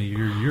 oh, Tony,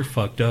 you're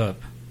fucked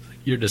up.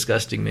 You're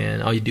disgusting,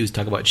 man. All you do is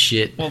talk about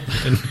shit. Well,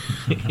 and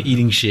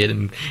eating shit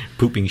and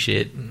pooping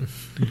shit.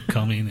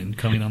 Coming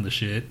on the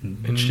shit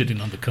and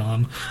shitting on the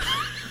cum.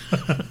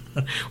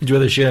 Would you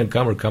rather shit on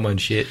cum or cum on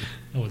shit?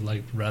 I would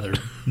rather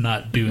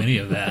not do any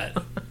of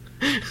that.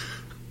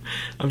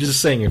 I'm just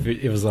saying, if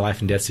it was a life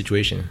and death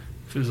situation.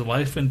 If it was a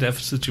life and death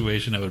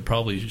situation, I would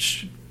probably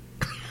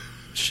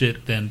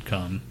shit then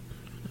cum.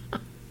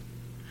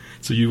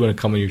 So you want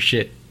to cum on your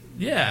shit?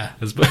 Yeah.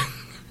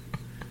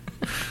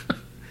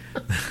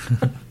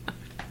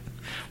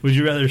 Would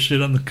you rather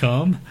shit on the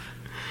cum?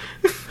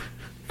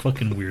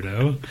 Fucking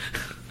weirdo.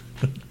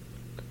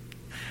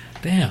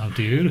 Damn,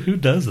 dude. Who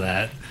does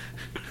that?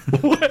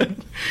 What?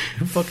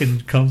 Who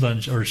fucking comes on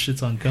or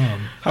shits on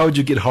cum? How would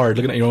you get hard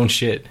looking at your own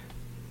shit?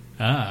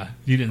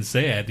 You didn't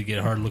say I had to get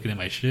hard looking at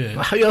my shit.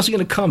 How else are you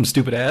going to come,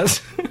 stupid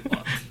ass?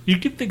 Well, you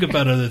can think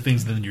about other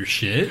things than your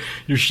shit.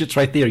 Your shit's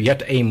right there. You have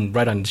to aim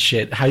right on the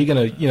shit. How are you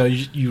going to,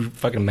 you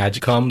fucking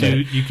magic cum?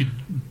 Dude,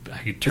 I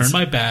could turn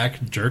my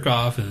back, jerk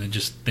off, and then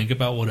just think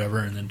about whatever,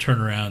 and then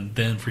turn around,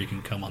 then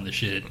freaking come on the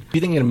shit. Do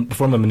you think you can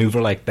perform a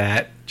maneuver like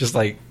that? Just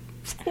like...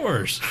 Of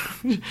course.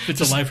 If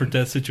it's a life or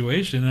death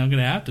situation, I'm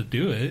going to have to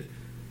do it.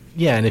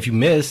 Yeah, and if you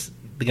miss...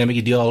 They're gonna make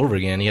you do it all over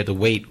again. You have to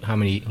wait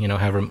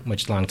however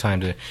much long time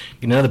to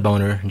get another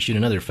boner and shoot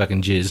another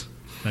fucking jizz.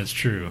 That's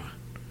true.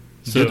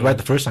 So do it right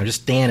the first time.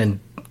 Just stand and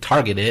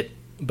target it,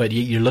 but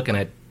you're looking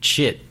at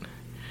shit.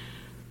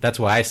 That's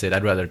why I said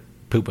I'd rather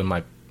poop in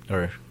my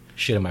or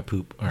shit in my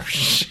poop or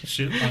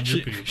shit on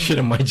your poop. Shit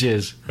in my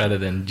jizz rather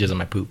than jizz on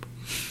my poop.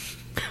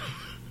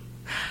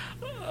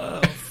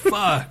 Oh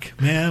fuck,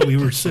 man, we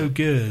were so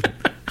good.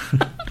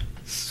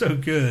 So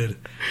good.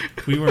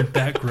 We weren't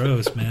that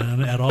gross,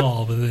 man, at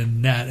all. But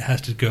then Nat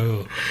has to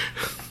go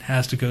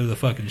to the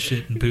fucking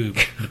shit and poop,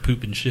 the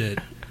poop and shit.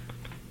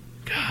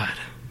 God.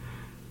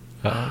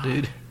 Oh,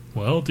 dude.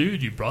 Well,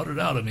 dude, you brought it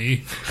out of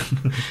me.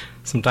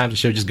 Sometimes the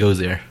show just goes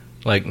there,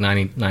 like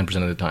 99%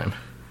 of the time.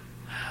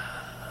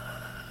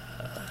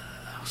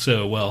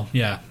 So, well,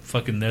 yeah,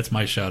 fucking, that's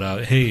my shout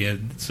out. Hey,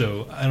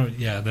 so I don't.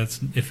 Yeah, that's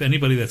if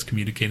anybody that's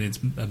communicating, it's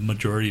a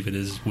majority of it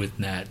is with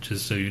Nat.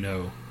 Just so you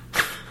know.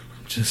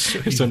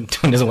 So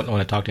Tony doesn't want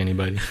to talk to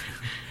anybody.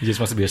 He just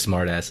wants to be a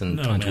smartass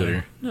on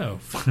Twitter. No.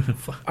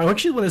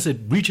 Aren't you the one that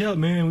said, reach out,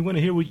 man, we want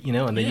to hear what,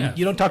 and then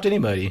you don't talk to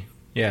anybody.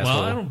 Yeah.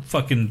 Well, I don't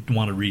fucking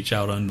want to reach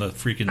out on the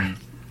freaking...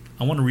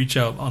 I want to reach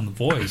out on the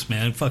voice,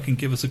 man. Fucking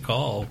give us a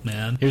call,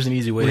 man. Here's an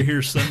easy way. We're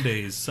here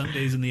Sundays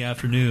in the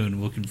afternoon.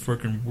 We can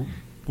freaking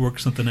work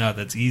something out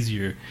that's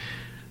easier.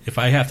 If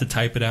I have to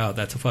type it out,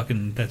 that's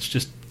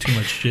just too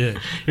much shit.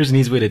 Here's an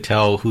easy way to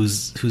tell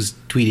who's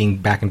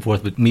tweeting back and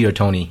forth with me or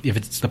Tony. If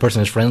it's the person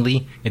that's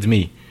friendly, it's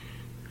me.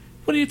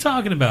 What are you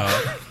talking about?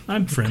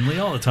 I'm friendly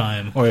all the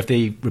time. Or if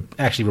they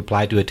actually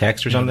reply to a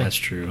text or something. That's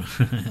true.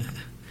 I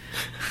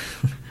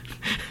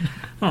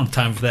don't have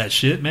time for that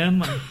shit,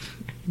 man.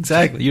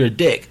 Exactly. You're a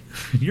dick.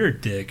 You're a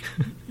dick.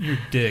 You're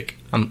a dick.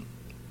 I'm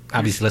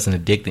obviously less than a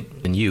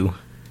dick than you.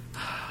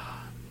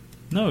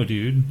 No,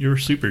 dude. You're a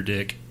super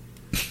dick.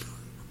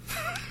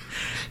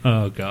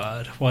 Oh,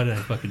 God. Why did I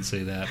fucking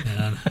say that,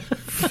 man?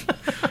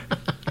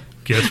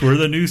 Guess where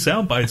the new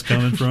soundbite's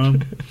coming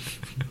from.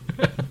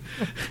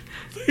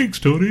 Thanks,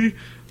 Tony.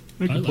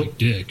 I like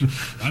dick.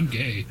 I'm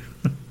gay.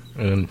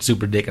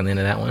 Super dick on the end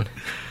of that one.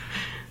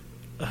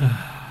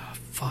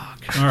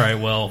 Fuck. All right,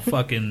 well,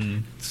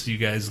 fucking see you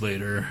guys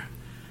later.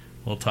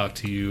 We'll talk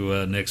to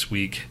you next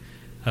week.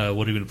 What are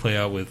we going to play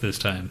out with this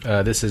time?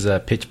 This is a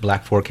Pitch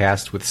Black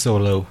Forecast with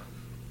Solo.